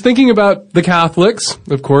 Anyway, I was thinking about the Catholics,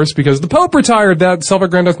 of course, because the Pope retired, that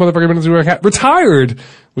self-aggrandized motherfucker retired,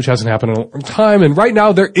 which hasn't happened in a long time, and right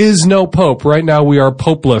now there is no Pope. Right now we are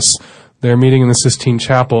popeless. They're meeting in the Sistine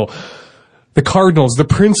Chapel. The cardinals, the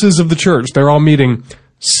princes of the church, they're all meeting,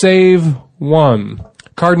 save one.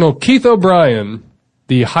 Cardinal Keith O'Brien,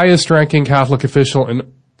 the highest-ranking Catholic official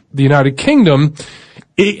in the United Kingdom,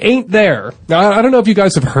 it ain't there. Now, I don't know if you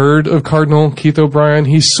guys have heard of Cardinal Keith O'Brien.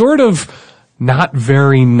 He's sort of not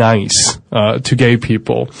very nice to gay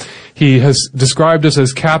people. He has described us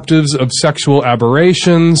as captives of sexual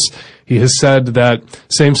aberrations. He has said that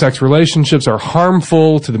same-sex relationships are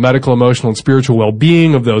harmful to the medical, emotional, and spiritual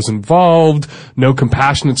well-being of those involved. No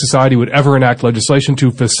compassionate society would ever enact legislation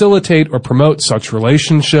to facilitate or promote such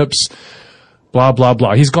relationships. Blah, blah,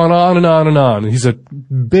 blah. He's gone on and on and on. He's a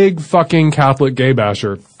big fucking Catholic gay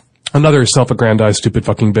basher. Another self-aggrandized stupid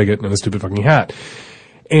fucking bigot in a stupid fucking hat.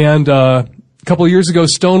 And a couple of years ago,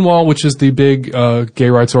 Stonewall, which is the big gay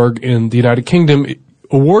rights org in the United Kingdom,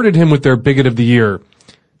 awarded him with their Bigot of the Year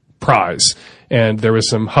prize. And there was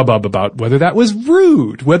some hubbub about whether that was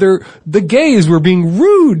rude, whether the gays were being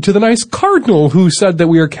rude to the nice cardinal who said that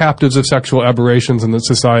we are captives of sexual aberrations and that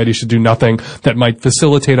society should do nothing that might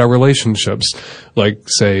facilitate our relationships, like,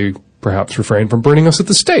 say, perhaps refrain from burning us at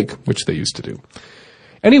the stake, which they used to do.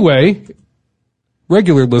 Anyway,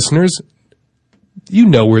 regular listeners, you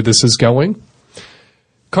know where this is going.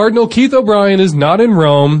 Cardinal Keith O'Brien is not in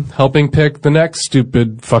Rome helping pick the next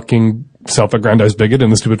stupid fucking self-aggrandized bigot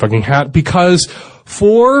in the stupid fucking hat because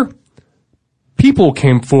 4 people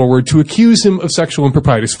came forward to accuse him of sexual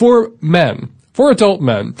improprieties. 4 men. 4 adult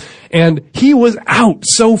men. And he was out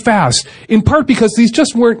so fast, in part because these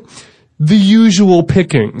just weren't the usual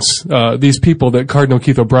pickings. These people that Cardinal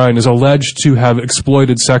Keith O'Brien is alleged to have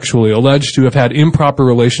exploited sexually, alleged to have had improper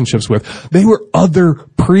relationships with. They were other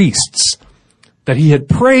priests that he had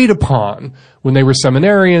preyed upon when they were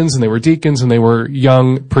seminarians and they were deacons and they were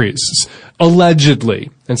young priests, allegedly.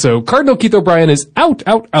 And so Cardinal Keith O'Brien is out.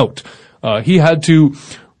 He had to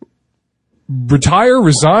retire,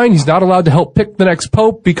 resign. He's not allowed to help pick the next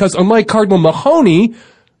pope because unlike Cardinal Mahoney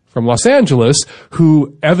from Los Angeles,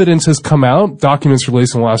 who evidence has come out, documents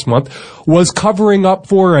released in the last month, was covering up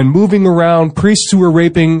for and moving around priests who were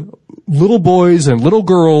raping little boys and little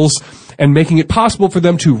girls and making it possible for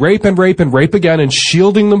them to rape and rape and rape again and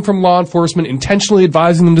shielding them from law enforcement, intentionally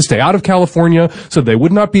advising them to stay out of California so they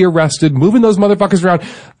would not be arrested, moving those motherfuckers around.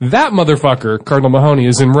 That motherfucker, Cardinal Mahoney,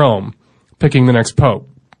 is in Rome, picking the next pope.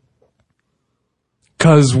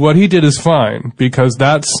 Because what he did is fine, because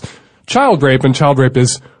that's child rape, and child rape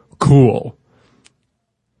is cool.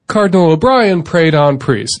 Cardinal O'Brien preyed on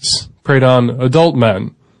priests, preyed on adult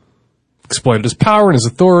men, exploited his power and his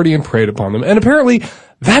authority and preyed upon them. And apparently,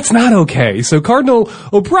 that's not okay. So Cardinal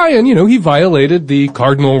O'Brien, he violated the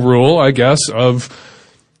cardinal rule, I guess, of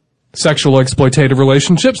sexual exploitative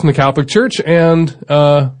relationships in the Catholic Church and,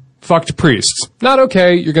 fucked priests. Not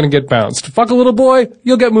okay, you're gonna get bounced. Fuck a little boy,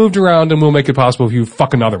 you'll get moved around and we'll make it possible if you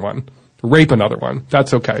fuck another one. Rape another one.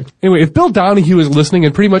 That's okay. Anyway, if Bill Donahue is listening,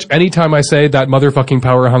 and pretty much any time I say that motherfucking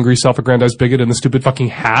power-hungry, self-aggrandized bigot in the stupid fucking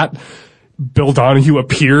hat, Bill Donahue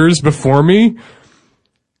appears before me.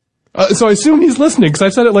 So I assume he's listening, because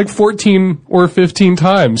I've said it like 14 or 15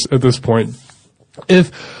 times at this point.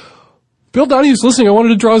 If Bill Donahue's listening, I wanted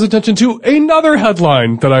to draw his attention to another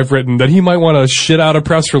headline that I've written that he might want to shit out a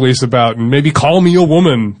press release about and maybe call me a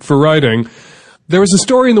woman for writing. There was a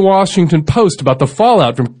story in the Washington Post about the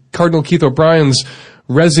fallout from Cardinal Keith O'Brien's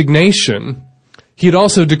resignation. He had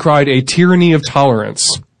also decried a tyranny of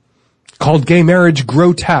tolerance, called gay marriage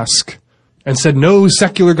grotesque, and said no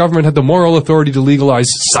secular government had the moral authority to legalize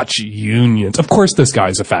such unions. Of course this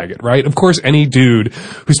guy's a faggot, right? Of course any dude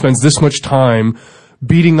who spends this much time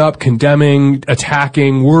beating up, condemning,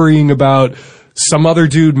 attacking, worrying about some other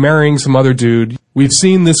dude marrying some other dude. We've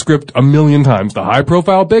seen this script a million times. The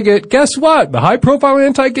high-profile bigot, guess what? The high-profile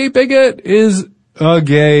anti-gay bigot is a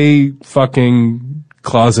gay fucking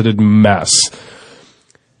closeted mess.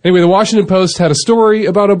 Anyway, the Washington Post had a story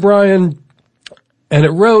about O'Brien, and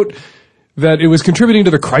it wrote that it was contributing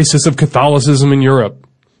to the crisis of Catholicism in Europe.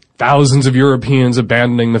 Thousands of Europeans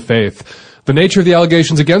abandoning the faith. The nature of the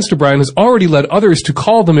allegations against O'Brien has already led others to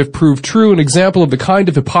call them, if proved true, an example of the kind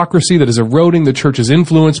of hypocrisy that is eroding the Church's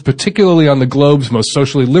influence, particularly on the globe's most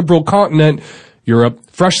socially liberal continent, Europe.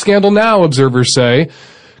 Fresh scandal now, observers say,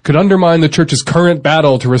 could undermine the Church's current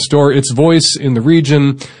battle to restore its voice in the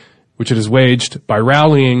region, which it has waged by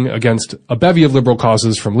rallying against a bevy of liberal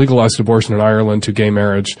causes from legalized abortion in Ireland to gay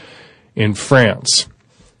marriage in France.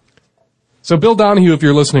 So Bill Donahue, if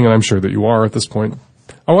you're listening, and I'm sure that you are at this point,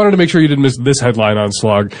 I wanted to make sure you didn't miss this headline on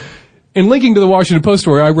Slog. In linking to the Washington Post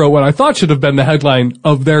story, I wrote what I thought should have been the headline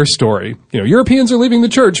of their story. Europeans are leaving the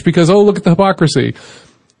church because, look at the hypocrisy.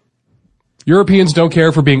 Europeans don't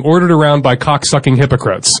care for being ordered around by cocksucking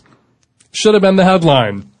hypocrites. Should have been the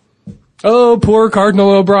headline. Oh, poor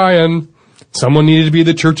Cardinal O'Brien. Someone needed to be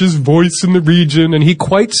the church's voice in the region, and he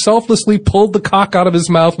quite selflessly pulled the cock out of his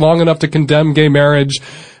mouth long enough to condemn gay marriage,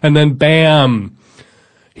 and then bam!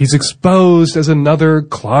 He's exposed as another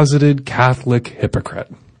closeted Catholic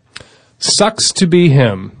hypocrite. Sucks to be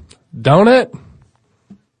him, don't it?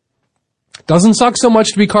 Doesn't suck so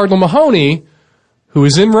much to be Cardinal Mahoney, who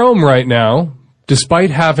is in Rome right now, despite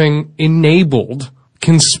having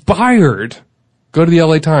conspired, go to the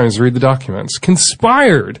LA Times, read the documents,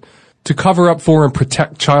 conspired to cover up for and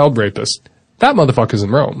protect child rapists. That motherfucker's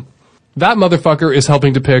in Rome. That motherfucker is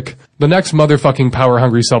helping to pick the next motherfucking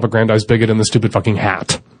power-hungry, self-aggrandized bigot in the stupid fucking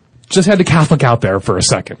hat. Just had the Catholic out there for a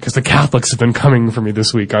second, because the Catholics have been coming for me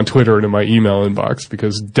this week on Twitter and in my email inbox,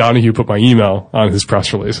 because Donahue put my email on his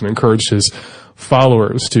press release and encouraged his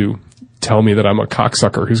followers to tell me that I'm a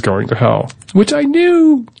cocksucker who's going to hell. Which I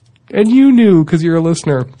knew, and you knew, because you're a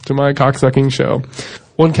listener to my cocksucking show.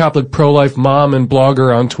 One Catholic pro-life mom and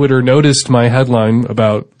blogger on Twitter noticed my headline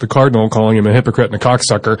about the Cardinal calling him a hypocrite and a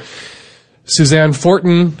cocksucker. Suzanne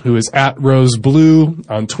Fortin, who is at Rose Blue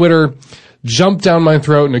on Twitter, jumped down my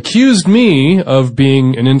throat and accused me of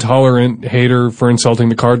being an intolerant hater for insulting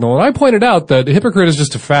the Cardinal. And I pointed out that a hypocrite is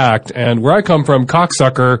just a fact, and where I come from,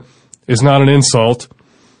 cocksucker is not an insult.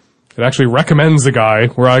 It actually recommends the guy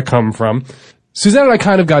where I come from. Suzanne and I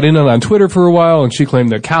kind of got in on Twitter for a while, and she claimed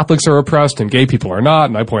that Catholics are oppressed and gay people are not,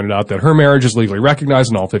 and I pointed out that her marriage is legally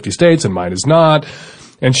recognized in all 50 states and mine is not.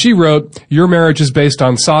 And she wrote, your marriage is based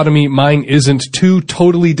on sodomy, mine isn't, two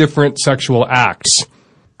totally different sexual acts.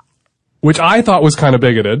 Which I thought was kind of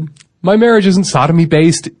bigoted. My marriage isn't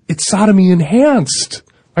sodomy-based, it's sodomy-enhanced.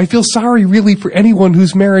 I feel sorry, really, for anyone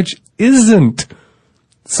whose marriage isn't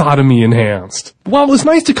sodomy-enhanced. While it was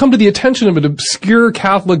nice to come to the attention of an obscure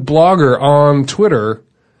Catholic blogger on Twitter,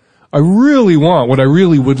 I really want, what I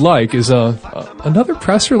really would like is another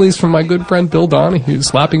press release from my good friend Bill Donahue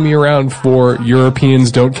slapping me around for Europeans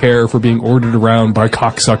don't care for being ordered around by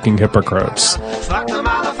cocksucking hypocrites. Fuck the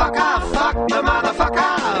motherfucker, fuck the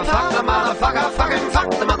motherfucker, fuck the motherfucker, fucking fuck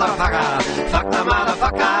the motherfucker, fuck the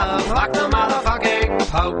motherfucker, fuck the motherfucking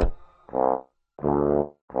Pope.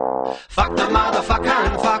 Fuck the motherfucker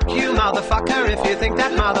and fuck you, motherfucker, if you think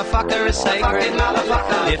that motherfucker is sacred.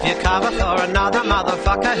 Motherfucker. If you cover for another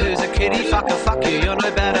motherfucker who's a kitty fucker, fuck you, you're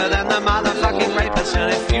no better than the motherfucking rapist.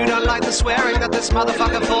 And if you don't like the swearing that this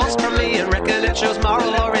motherfucker forced from me and reckon it shows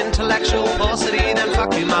moral or intellectual paucity, then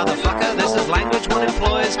fuck you, motherfucker. This is language one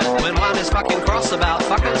employs when one is fucking cross about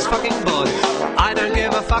fuckers fucking boys. I don't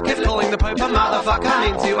give a fuck if calling the Pope a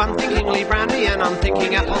motherfucker means you unthinkingly brand me an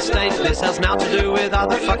unthinking apostate. This has now to do with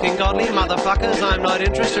other fucking godly motherfuckers. I'm not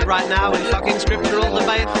interested right now in fucking scriptural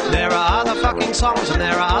debate. There are other fucking songs and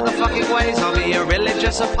there are other fucking ways. I'll be a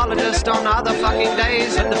religious apologist on other fucking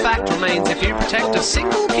days. And the fact remains, if you protect a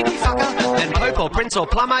single kitty fucker, then Pope or Prince or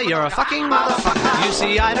Plumber, you're a fucking motherfucker. You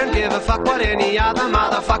see, I don't give a fuck what any other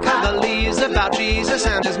motherfucker believes about Jesus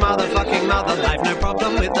and his motherfucking mother. I've no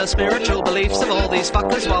problem with the spiritual beliefs of all these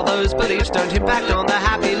fuckers, while those beliefs don't impact on the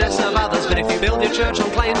happiness of others. But if you build your church on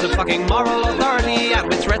claims of fucking moral authority and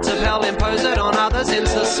with threats of hell impose it on others in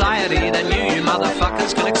society, then you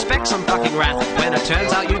motherfuckers can expect some fucking wrath when it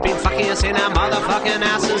turns out you've been fucking us in our motherfucking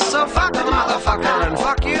asses. So fuck the motherfucker and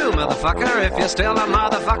fuck you, motherfucker, if you're still a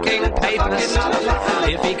motherfucking papist.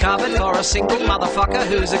 If he covered for a single motherfucker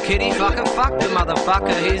who's a kitty fucker, fuck the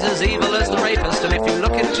motherfucker, he's as evil as the rapist. And if you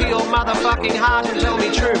look into your motherfucking heart and tell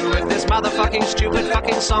me true, if this motherfucking stupid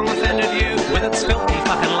fucking song offended you with its filthy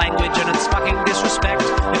fucking language and its fucking disrespect,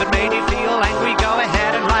 if it made you feel angry, go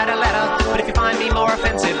ahead and write a letter. But if you find me more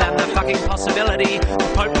offensive than the fucking possibility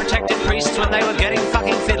the Pope protected priests when they were getting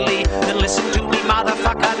fucking fiddly, then listen to me,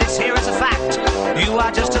 motherfucker, this here is a fact. You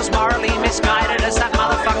are just as morally misguided as that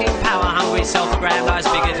motherfucking power-hungry, self-aggrandized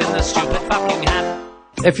bigot in the stupid fucking hat.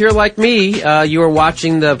 If you're like me, you were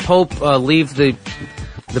watching the Pope leave the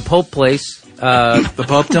Pope place. The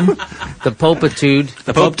Popedom? The Popitude.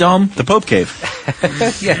 The Pope Dome? The Pope Cave.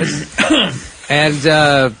 Yes. And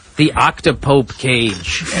the Octopope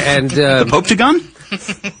cage. And the Popetagon?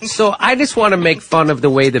 So I just want to make fun of the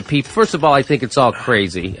way that people. First of all, I think it's all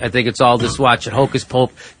crazy. I think it's all just watch it, hocus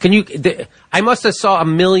pocus. I must have saw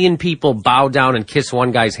 1 million people bow down and kiss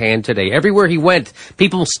one guy's hand today. Everywhere he went,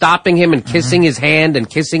 people stopping him and kissing his hand and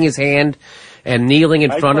kissing his hand and kneeling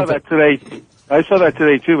in front of him. I saw that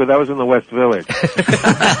today too, but that was in the West Village.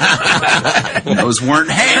 Those weren't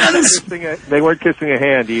hands. They weren't kissing a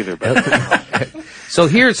hand either. But. So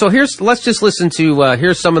here's let's just listen to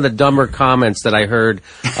here's some of the dumber comments that I heard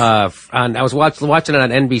I was watching it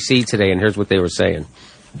on NBC today, and here's what they were saying.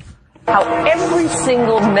 How every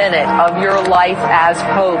single minute of your life as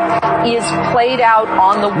Pope is played out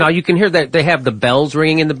on the... Now, you can hear that they have the bells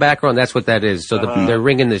ringing in the background. That's what that is. So they're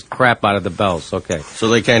ringing the crap out of the bells. Okay. So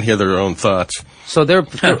they can't hear their own thoughts. So they're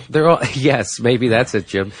all... Yes, maybe that's it,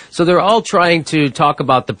 Jim. So they're all trying to talk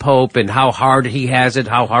about the Pope and how hard he has it,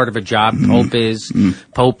 how hard of a job Pope is.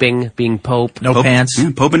 Poping, being Pope. No pants. Yeah,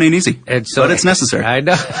 poping ain't easy. And so, but it's necessary. I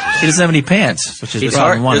know. He doesn't have any pants, which is it's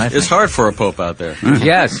problem hard, one, it's hard for a Pope out there.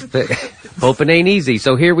 Yes. Poping ain't easy.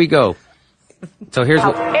 So here we go. So here's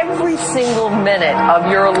what... Every single minute of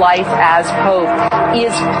your life as Pope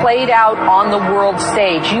is played out on the world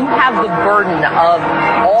stage. You have the burden of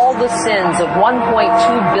all the sins of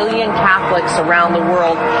 1.2 billion Catholics around the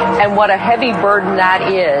world, and what a heavy burden that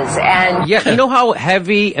is. And yeah, you know how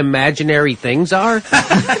heavy imaginary things are?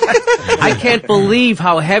 I can't believe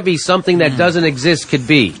how heavy something that doesn't exist could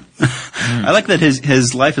be. I like that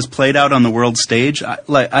his life is played out on the world stage.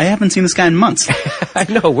 I haven't seen this guy in months. I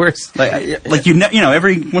know. Where's every once in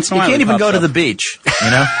a while you can't even go to the beach.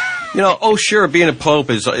 Sure, being a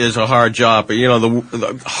Pope is a hard job, but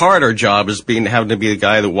the harder job is having to be the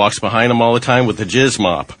guy that walks behind him all the time with the jizz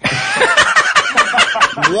mop.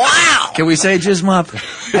 Wow! Can we say jizz mop?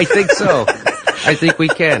 I think so. I think we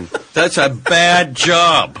can. That's a bad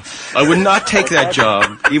job. I would not take that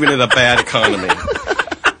job, even in a bad economy.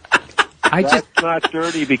 That's not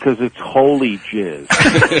dirty because it's holy jizz.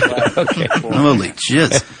 Okay. Holy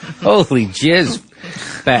jizz. Holy jizz,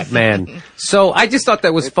 Batman. So I just thought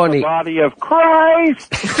that was funny. The body of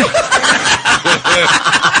Christ.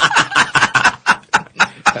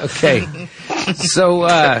 Okay.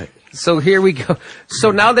 So here we go.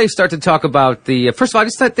 So now they start to talk about the... first of all, I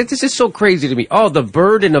just thought this is so crazy to me. Oh, the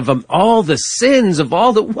burden of all the sins of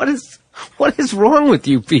all the... What is... What is wrong with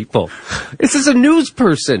you people? This is a news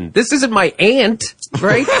person. This isn't my aunt,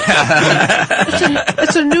 right?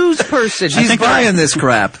 It's a news person. She's buying this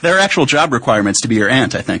crap. There are actual job requirements to be your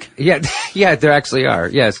aunt, I think. Yeah, there actually are,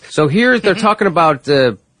 yes. So here they're talking about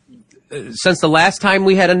since the last time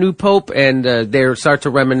we had a new pope, and they start to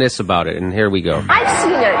reminisce about it, and here we go. I've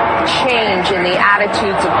seen a change in the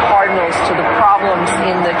attitudes of cardinals to the problems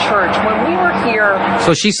in the church. When we were here...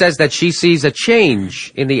 So she says that she sees a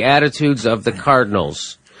change in the attitudes of the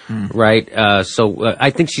cardinals, right? So I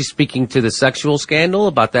think she's speaking to the sexual scandal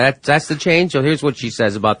about that. That's the change. So here's what she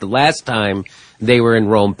says about the last time they were in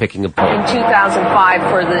Rome picking a pope. In 2005,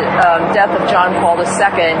 for the death of John Paul II,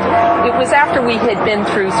 it was after we had been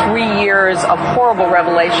through 3 years of horrible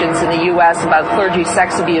revelations in the U.S. about clergy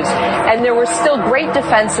sex abuse, and there was still great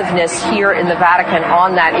defensiveness here in the Vatican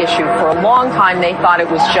on that issue. For a long time, they thought it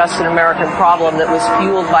was just an American problem that was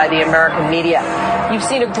fueled by the American media. You've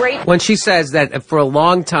seen a great... When she says that for a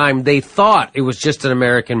long time, they thought it was just an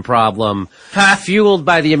American problem, fueled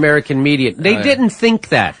by the American media. They didn't think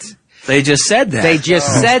that. They just said that. They just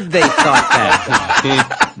said they thought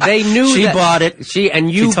that. They knew she that. bought it. She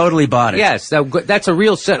totally bought it. Yes, that's a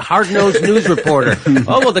real hard-nosed news reporter.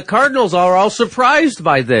 Oh, well, the Cardinals are all surprised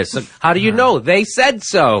by this. How do you know? They said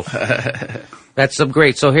so. That's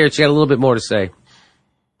great. So here, she got a little bit more to say.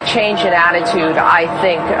 Change in attitude, I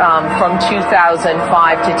think, from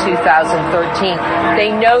 2005 to 2013. They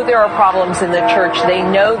know there are problems in the church. They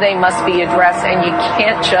know they must be addressed, and you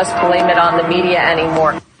can't just blame it on the media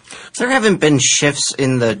anymore. There haven't been shifts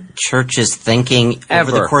in the church's thinking over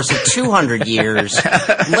the course of 200 years,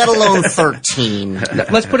 let alone 13.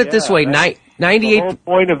 Let's put it this way, 98... The whole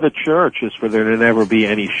point of the church is for there to never be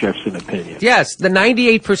any shifts in opinion. Yes, the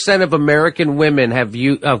 98% of American women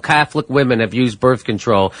Catholic women have used birth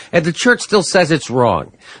control, and the church still says it's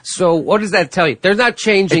wrong. So what does that tell you? They're not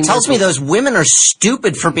changing. It tells me those women are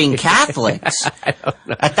stupid for being Catholics. I don't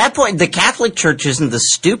know. At that point, the Catholic Church isn't the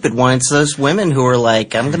stupid one. It's those women who are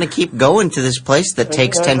like, I'm going to keep going to this place that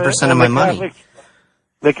takes 10% of my money.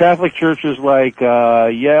 The Catholic Church is like,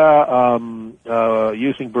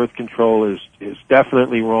 using birth control is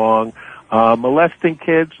definitely wrong. Molesting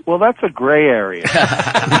kids, well, that's a gray area.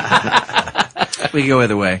 We go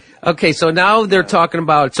either way. Okay, so now they're talking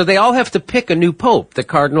about, so they all have to pick a new pope. The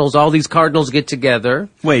cardinals, all these cardinals get together.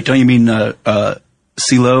 Wait, don't you mean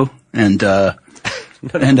CeeLo and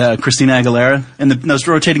Christina Aguilera and those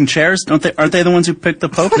rotating chairs? Aren't they the ones who picked the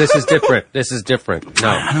pope? This is different. No,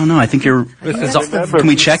 I don't know. I think you're. Can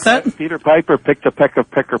we check that? Peter Piper picked a peck of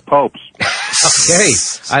picker popes. Okay,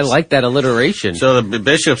 I like that alliteration. So the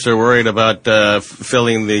bishops are worried about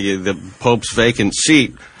filling the pope's vacant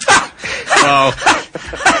seat.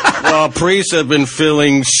 While priests have been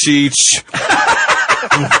filling seats,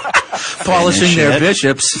 polishing their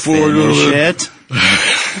bishops.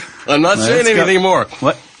 I'm not saying anything more.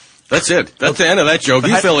 What? That's it. That's the end of that joke.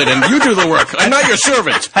 You fill it in. You do the work. I'm not your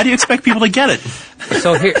servant. How do you expect people to get it?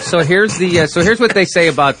 Here's what they say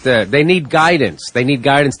about they need guidance. They need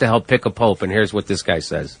guidance to help pick a pope, and here's what this guy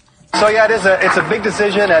says. So yeah, it's a big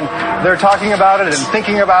decision, and they're talking about it and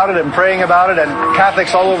thinking about it and praying about it, and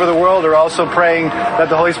Catholics all over the world are also praying that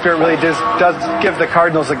the Holy Spirit really does give the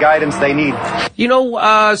cardinals the guidance they need. You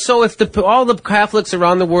know, so if all the Catholics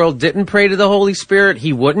around the world didn't pray to the Holy Spirit,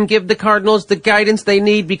 he wouldn't give the cardinals the guidance they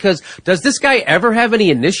need, because does this guy ever have any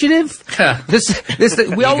initiative?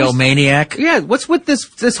 Egomaniac. Yeah, what's with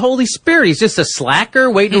this Holy Spirit? He's just a slacker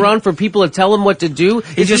waiting around for people to tell him what to do.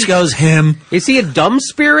 He just goes him. Is he a dumb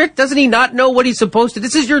spirit? Doesn't he not know what he's supposed to?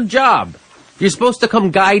 This is your job. You're supposed to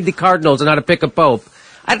come guide the cardinals on how to pick a pope.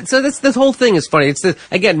 So this whole thing is funny. It's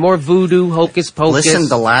again more voodoo, hocus pocus. Listen,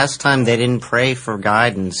 the last time they didn't pray for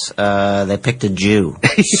guidance, they picked a Jew.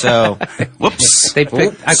 So, whoops. I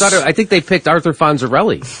think they picked Arthur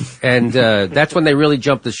Fonzarelli, and that's when they really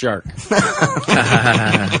jumped the shark.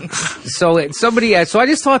 So I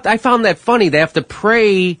just thought I found that funny. They have to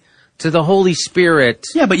pray to the Holy Spirit.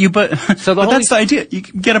 Yeah, but that's the idea. You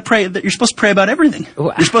gotta pray. You're supposed to pray about everything.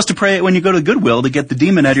 You're supposed to pray when you go to Goodwill to get the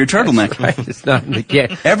demon out of your turtleneck. Right. It's not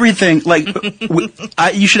everything. Like,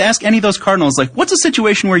 you should ask any of those cardinals. Like, what's a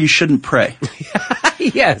situation where you shouldn't pray?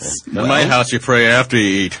 Yes. In my house, you pray after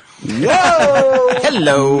you eat. Whoa!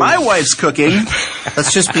 Hello. My wife's cooking.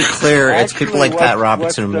 Let's just be clear. It's people like Pat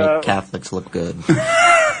Robertson who make Catholics look good.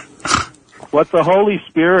 What the Holy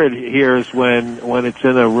Spirit hears when it's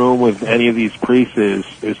in a room with any of these priests is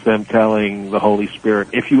them telling the Holy Spirit,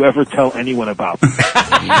 if you ever tell anyone about this.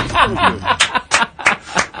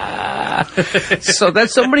 So that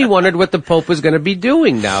somebody wondered what the Pope was going to be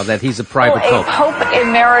doing now that he's a private Will a Pope. Pope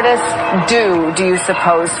Emeritus do you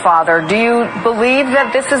suppose, Father? Do you believe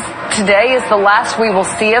that today is the last we will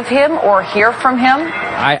see of him or hear from him?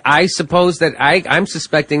 I suppose that I'm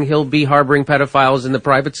suspecting he'll be harboring pedophiles in the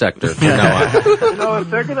private sector from now on. If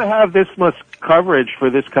they're going to have this much coverage for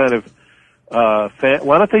this kind of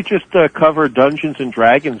why don't they just cover Dungeons and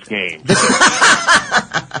Dragons games?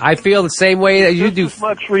 I feel the same way that you do.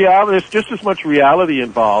 There's just as much reality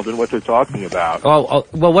involved in what they're talking about. Well,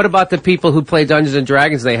 what about the people who play Dungeons and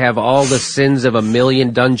Dragons? They have all the sins of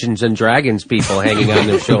 1,000,000 Dungeons and Dragons people hanging on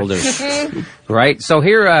their shoulders, right? So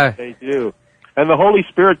here, they do. And the Holy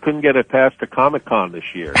Spirit couldn't get it past the Comic-Con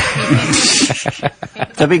this year.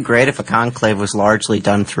 That'd be great if a conclave was largely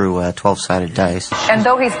done through 12-sided dice. And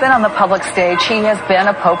though he's been on the public stage, he has been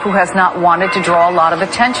a pope who has not wanted to draw a lot of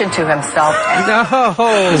attention to himself. No,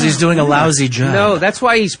 because he's doing a lousy job. No, that's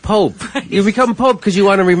why he's pope. You become pope because you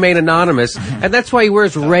want to remain anonymous, and that's why he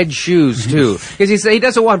wears red shoes too, because he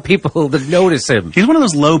doesn't want people to notice him. He's one of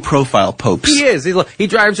those low-profile popes. He is. He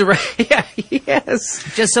drives around. Yeah, yes.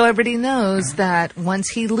 Just so everybody knows that once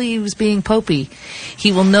he leaves being popey,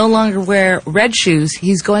 he will no longer wear red shoes.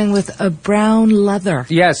 He's going with a brown leather.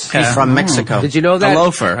 Yes. He's from Mexico. Did you know that? A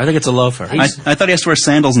loafer. I think it's a loafer. I thought he has to wear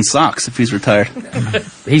sandals and socks if he's retired.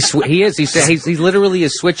 He is. He literally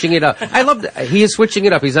is switching it up. I love that. He is switching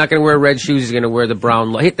it up. He's not going to wear red shoes. He's going to wear the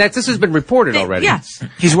brown. This has been reported already. Yes.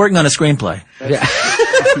 He's working on a screenplay. Yeah.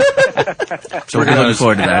 So we're looking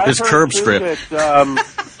forward to that. His curb script.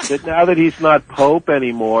 That now that he's not Pope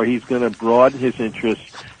anymore, he's going to broaden his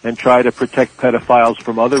interests and try to protect pedophiles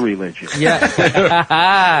from other religions.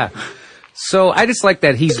 Yeah. So I just like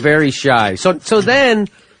that he's very shy. So then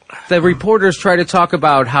the reporters try to talk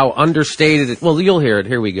about how understated. Well, you'll hear it.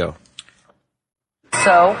 Here we go.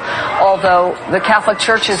 So, although the Catholic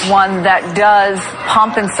Church is one that does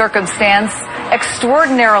pomp and circumstance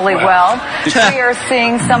extraordinarily well, we are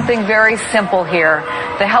seeing something very simple here.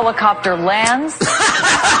 The helicopter lands.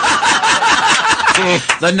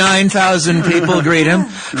 The 9,000 people greet him.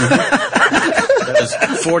 This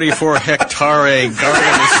 44-hectare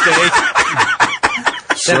garden estate,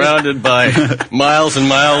 surrounded by miles and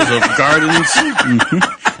miles of gardens.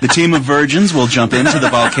 The team of virgins will jump into the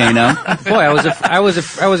volcano. Boy, I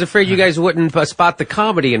was afraid you guys wouldn't spot the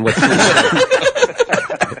comedy in what you said.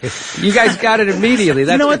 You guys got it immediately.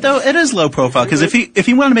 You know what though? It is low profile because if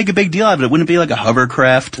he wanted to make a big deal out of it, wouldn't it be like a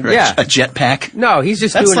hovercraft or a jetpack? No, he's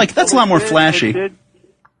just that's a lot more flashy.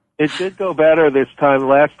 It did go better this time.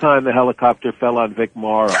 Last time the helicopter fell on Vic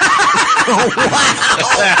Morrow.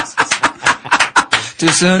 Too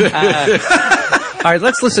soon? All right,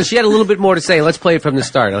 let's listen. She had a little bit more to say. Let's play it from the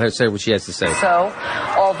start. I'll hear what she has to say. So,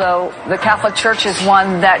 although the Catholic Church is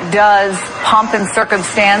one that does pomp and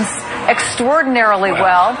circumstance extraordinarily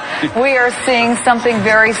well, we are seeing something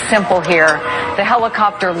very simple here. The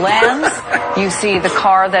helicopter lands. You see the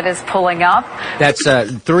car that is pulling up. That's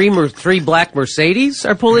three black Mercedes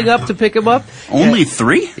are pulling up to pick him up. Only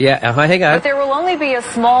three? Yeah, hang on. But there will only be a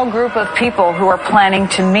small group of people who are planning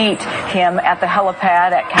to meet him at the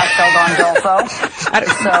helipad at Castel Gandolfo.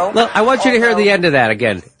 Look, I want you to hear the end of that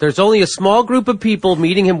again. There's only a small group of people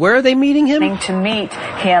meeting him. Where are they meeting him? To meet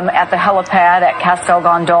him at the helipad at Castel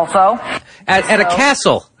Gandolfo. At a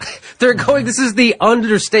castle. They're going, this is the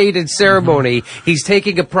understated ceremony. He's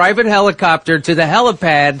taking a private helicopter to the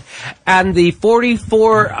helipad and the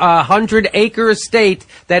 4,400-acre estate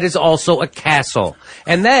that is also a castle.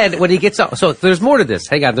 And then when he gets up, so there's more to this.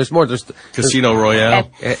 Hang on, there's more. There's Casino Royale.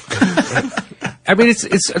 I mean,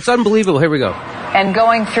 it's unbelievable. Here we go. And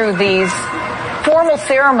going through these formal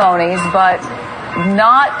ceremonies, but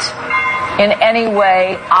not in any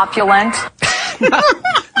way opulent.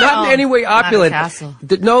 Not in any way opulent. Not a castle.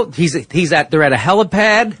 No, they're at a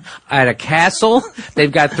helipad, at a castle.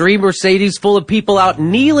 They've got 3 Mercedes full of people out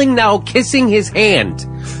kneeling now, kissing his hand.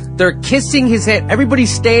 They're kissing his hand.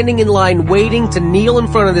 Everybody's standing in line waiting to kneel in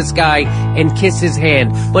front of this guy and kiss his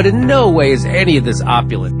hand. But in no way is any of this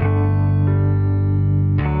opulent.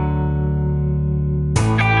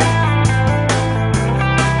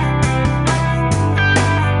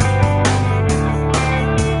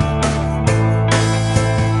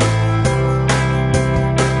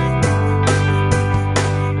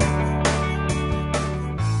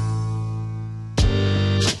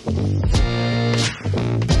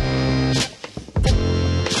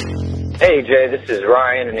 Hey Jay, this is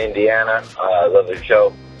Ryan in Indiana. I love the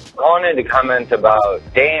show. Calling in to comment about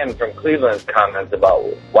Dan from Cleveland's comments about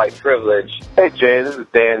white privilege. Hey Jay, this is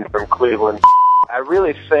Dan from Cleveland. I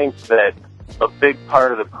really think that a big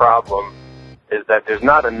part of the problem is that there's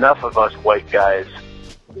not enough of us white guys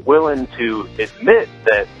willing to admit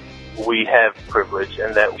that we have privilege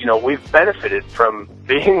and that, we've benefited from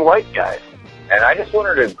being white guys. And I just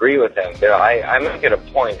wanted to agree with him. I make it a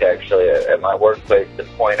point, actually, at my workplace to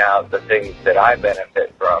point out the things that I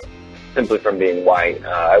benefit from, simply from being white.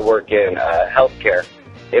 I work in healthcare.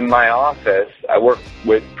 In my office, I work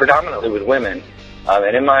predominantly with women.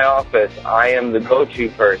 And in my office, I am the go-to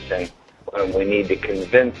person when we need to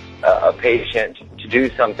convince a patient to do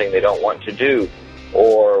something they don't want to do,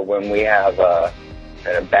 or when we have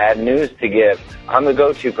bad news to give. I'm the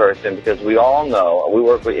go-to person because we all know, we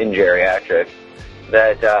work in geriatrics,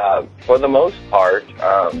 that for the most part,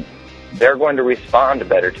 they're going to respond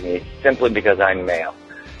better to me simply because I'm male.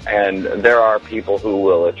 And there are people who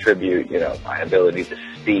will attribute, my ability to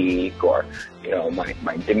speak or,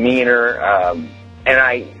 my demeanor. And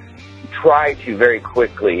I try to very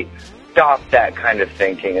quickly stop that kind of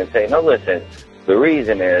thinking and say, no, listen, the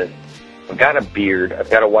reason is I've got a beard, I've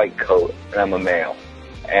got a white coat, and I'm a male.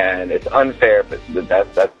 And it's unfair, but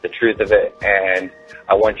that's the truth of it. And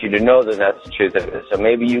I want you to know that that's the truth of it. So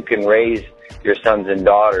maybe you can raise your sons and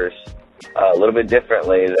daughters a little bit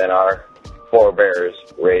differently than our forebears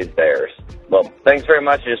raised theirs. Well, thanks very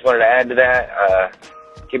much. I just wanted to add to that.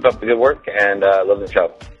 Keep up the good work, and love the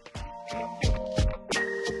show.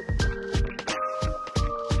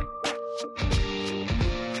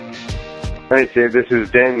 Hi, Dave. This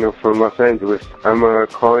is Daniel from Los Angeles. I'm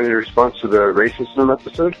calling in response to the racism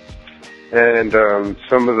episode. And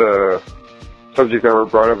some of the subjects that were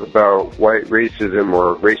brought up about white racism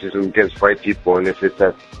or racism against white people, and if it's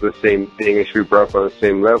at the same thing, it should be brought up on the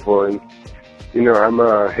same level. And, I'm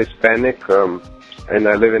a Hispanic, and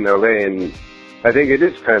I live in LA, and I think it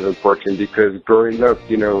is kind of important because growing up,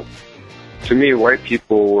 to me, white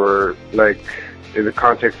people were like, in the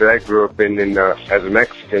context that I grew up in as a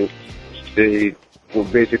Mexican, they were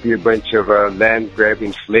basically a bunch of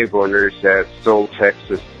land-grabbing slave owners that stole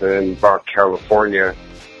Texas and bought California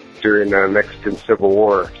during the Mexican Civil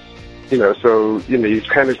War. So, you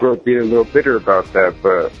kind of grow up being a little bitter about that,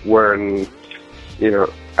 but when,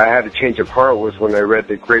 I had a change of heart was when I read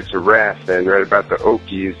The Grapes of Wrath and read about the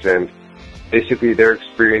Okies, and basically their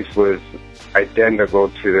experience was identical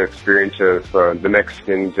to the experience of the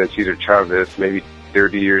Mexicans and Cesar Chavez maybe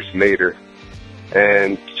 30 years later.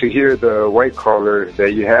 And to hear the white caller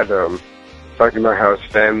that you had talking about how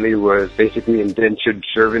his family was basically indentured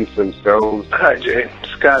servants themselves. Hi, Jay.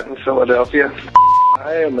 Scott in Philadelphia.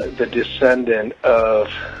 I am the descendant of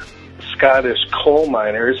Scottish coal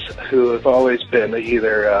miners who have always been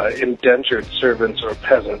either indentured servants or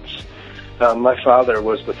peasants. My father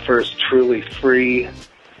was the first truly free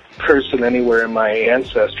person anywhere in my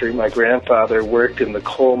ancestry. My grandfather worked in the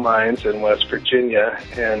coal mines in West Virginia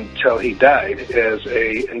until he died as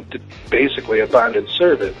basically a bonded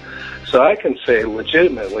servant. So I can say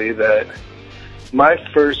legitimately that my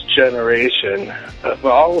first generation of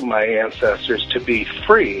all of my ancestors to be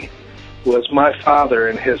free was my father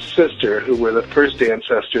and his sister, who were the first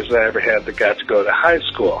ancestors I ever had that got to go to high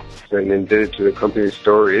school. And Indebted to the Company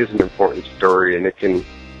story is an important story, and it can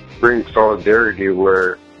bring solidarity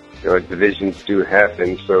where divisions do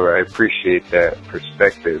happen, so I appreciate that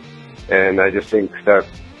perspective. And I just think that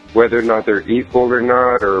whether or not they're equal or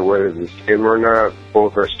not, or whether they're the same or not,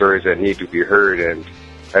 both are stories that need to be heard, and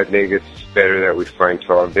I think it's better that we find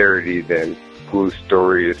solidarity than whose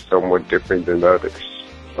story is somewhat different than the others.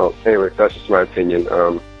 So anyway, that's just my opinion.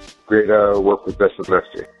 Great work with Best of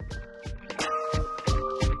Lefty.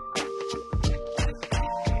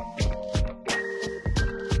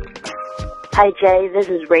 Hi, Jay. This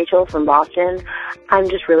is Rachel from Boston. I'm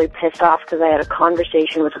just really pissed off because I had a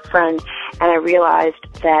conversation with a friend, and I realized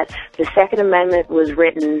that the Second Amendment was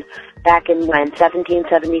written back in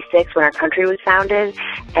 1776, when our country was founded,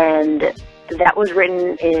 and that was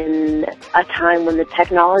written in a time when the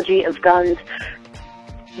technology of guns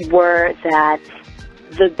were that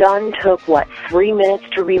the gun took, 3 minutes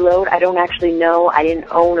to reload? I don't actually know. I didn't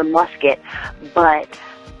own a musket, but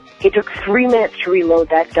it took 3 minutes to reload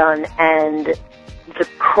that gun, and the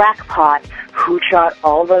crackpot who shot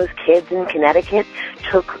all those kids in Connecticut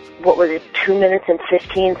took, 2 minutes and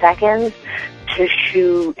 15 seconds to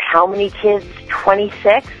shoot how many kids?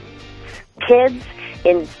 26 kids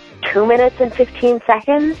in 2 minutes and 15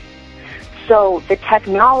 seconds? So the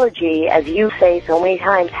technology, as you say so many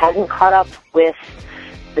times, hasn't caught up with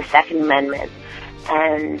the Second Amendment.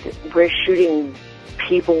 And we're shooting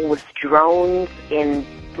people with drones in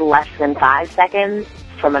less than 5 seconds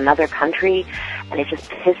from another country, and it just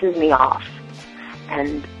pisses me off.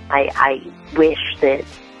 And I wish that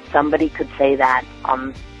somebody could say that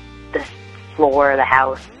on the floor of the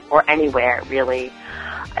House, or anywhere, really.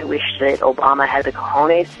 I wish that Obama had the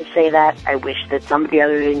cojones to say that. I wish that somebody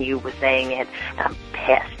other than you was saying it, and I'm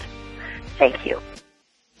pissed. Thank you.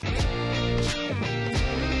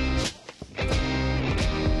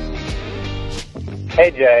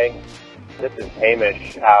 Hey, Jay. This is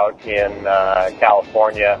Hamish out in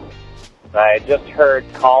California. I just heard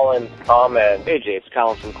Colin's comment. Hey, Jay, it's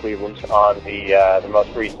Colin from Cleveland. On the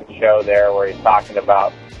most recent show there where he's talking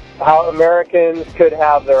about how Americans could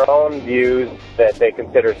have their own views that they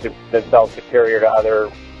consider themselves superior to other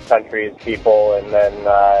countries' people, and then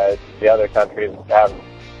the other countries have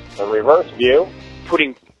a reverse view.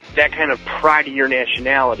 Putting that kind of pride in your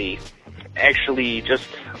nationality actually just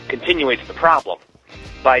continuates the problem.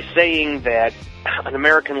 By saying that an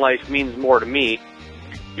American life means more to me,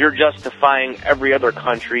 you're justifying every other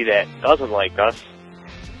country that doesn't like us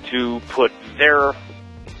to put their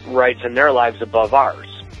rights and their lives above ours.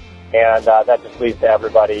 And that just leads to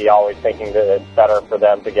everybody always thinking that it's better for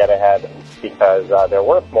them to get ahead because they're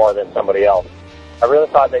worth more than somebody else. I really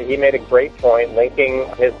thought that he made a great point, linking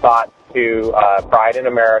his thoughts to pride in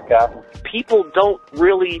America. People don't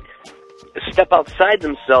really step outside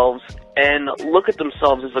themselves and look at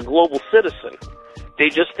themselves as a global citizen. They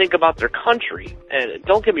just think about their country. And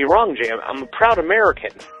don't get me wrong, Jay, I'm a proud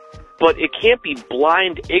American. But it can't be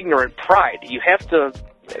blind, ignorant pride. You have to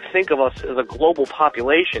think of us as a global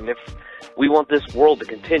population if we want this world to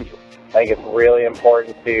continue. I think it's really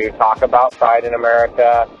important to talk about pride in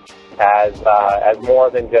America as more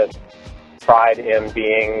than just pride in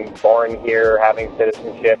being born here, having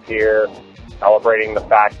citizenship here, celebrating the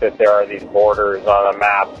fact that there are these borders on a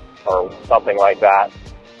map or something like that.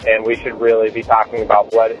 And we should really be talking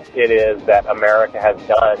about what it is that America has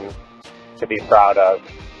done to be proud of.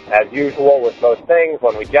 As usual with most things,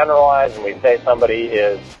 when we generalize and we say somebody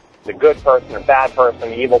is the good person or bad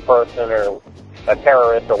person, evil person or a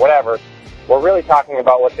terrorist or whatever, we're really talking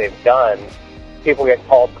about what they've done. People get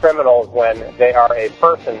called criminals when they are a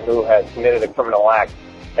person who has committed a criminal act.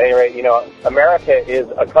 At any rate, America is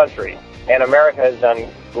a country, and America has done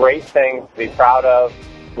great things to be proud of,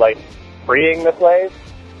 like freeing the slaves,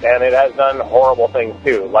 and it has done horrible things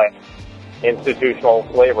too, like institutional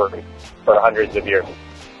slavery for hundreds of years.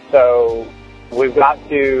 So we've got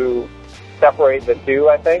to separate the two,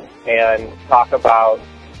 I think, and talk about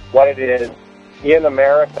what it is in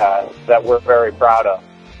America that we're very proud of.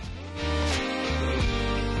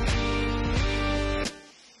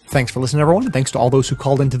 Thanks for listening, everyone, and thanks to all those who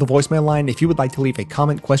called into the voicemail line. If you would like to leave a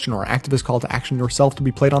comment, question, or activist call to action yourself to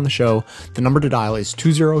be played on the show, the number to dial is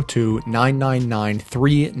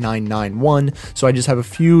 202-999-3991. So I just have a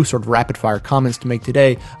few sort of rapid-fire comments to make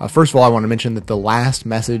today. First of all, I want to mention that the last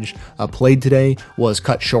message played today was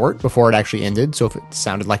cut short before it actually ended. So if it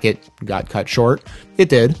sounded like it got cut short, it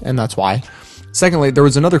did, and that's why. Secondly, there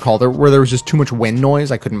was another call where there was just too much wind noise.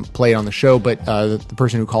 I couldn't play it on the show, but the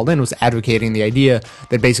person who called in was advocating the idea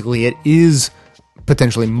that basically it is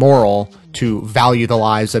potentially moral to value the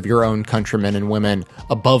lives of your own countrymen and women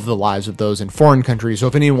above the lives of those in foreign countries. So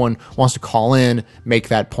if anyone wants to call in, make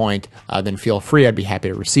that point, then feel free. I'd be happy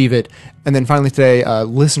to receive it. And then finally today,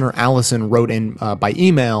 listener Allison wrote in by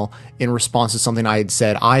email in response to something I had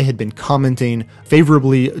said. I had been commenting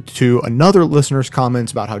favorably to another listener's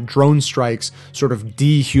comments about how drone strikes sort of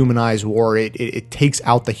dehumanize war. It takes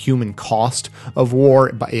out the human cost of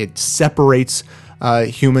war. It separates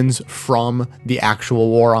humans from the actual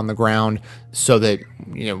war on the ground, so that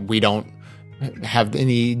we don't have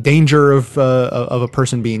any danger of a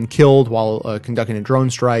person being killed while conducting a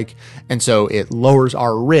drone strike, and so it lowers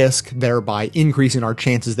our risk, thereby increasing our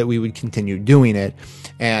chances that we would continue doing it.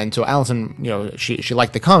 And so Allison, she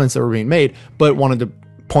liked the comments that were being made, but wanted to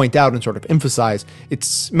point out and sort of emphasize,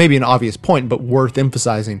 it's maybe an obvious point, but worth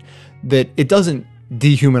emphasizing, that it doesn't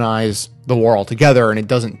dehumanize the war altogether, and it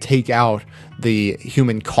doesn't take out the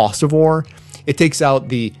human cost of war. It takes out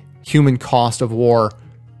the human cost of war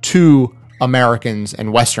to Americans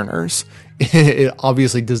and Westerners. It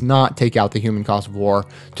obviously does not take out the human cost of war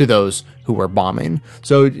to those who were bombing.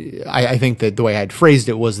 So I think that the way I had phrased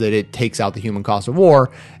it was that it takes out the human cost of war,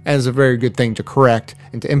 as a very good thing to correct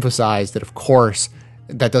and to emphasize that, of course,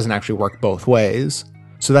 that doesn't actually work both ways.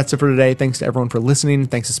 So that's it for today. Thanks to everyone for listening.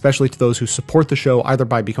 Thanks especially to those who support the show either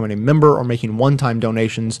by becoming a member or making one-time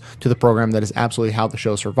donations to the program. That is absolutely how the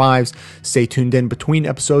show survives. Stay tuned in between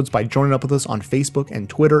episodes by joining up with us on Facebook and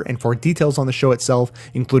Twitter. And for details on the show itself,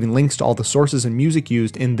 including links to all the sources and music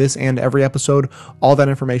used in this and every episode, all that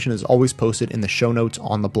information is always posted in the show notes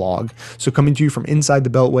on the blog. So coming to you from inside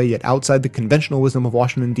the Beltway, yet outside the conventional wisdom of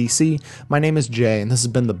Washington, D.C., my name is Jay, and this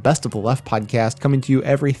has been the Best of the Left podcast, coming to you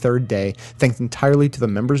every third day, thanks entirely to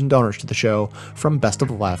the members and donors to the show from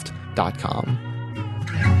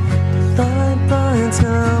bestoftheleft.com. Thought blinds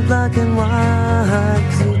now black and white,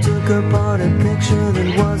 'cause you took apart a picture that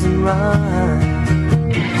wasn't right.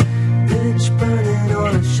 Pitch burning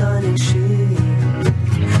on a shining sheet,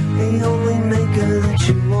 the only maker that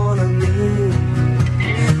you wanna meet.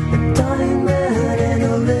 A dying man in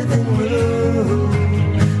a living room,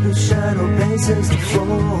 whose shadow bases the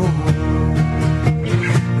floor.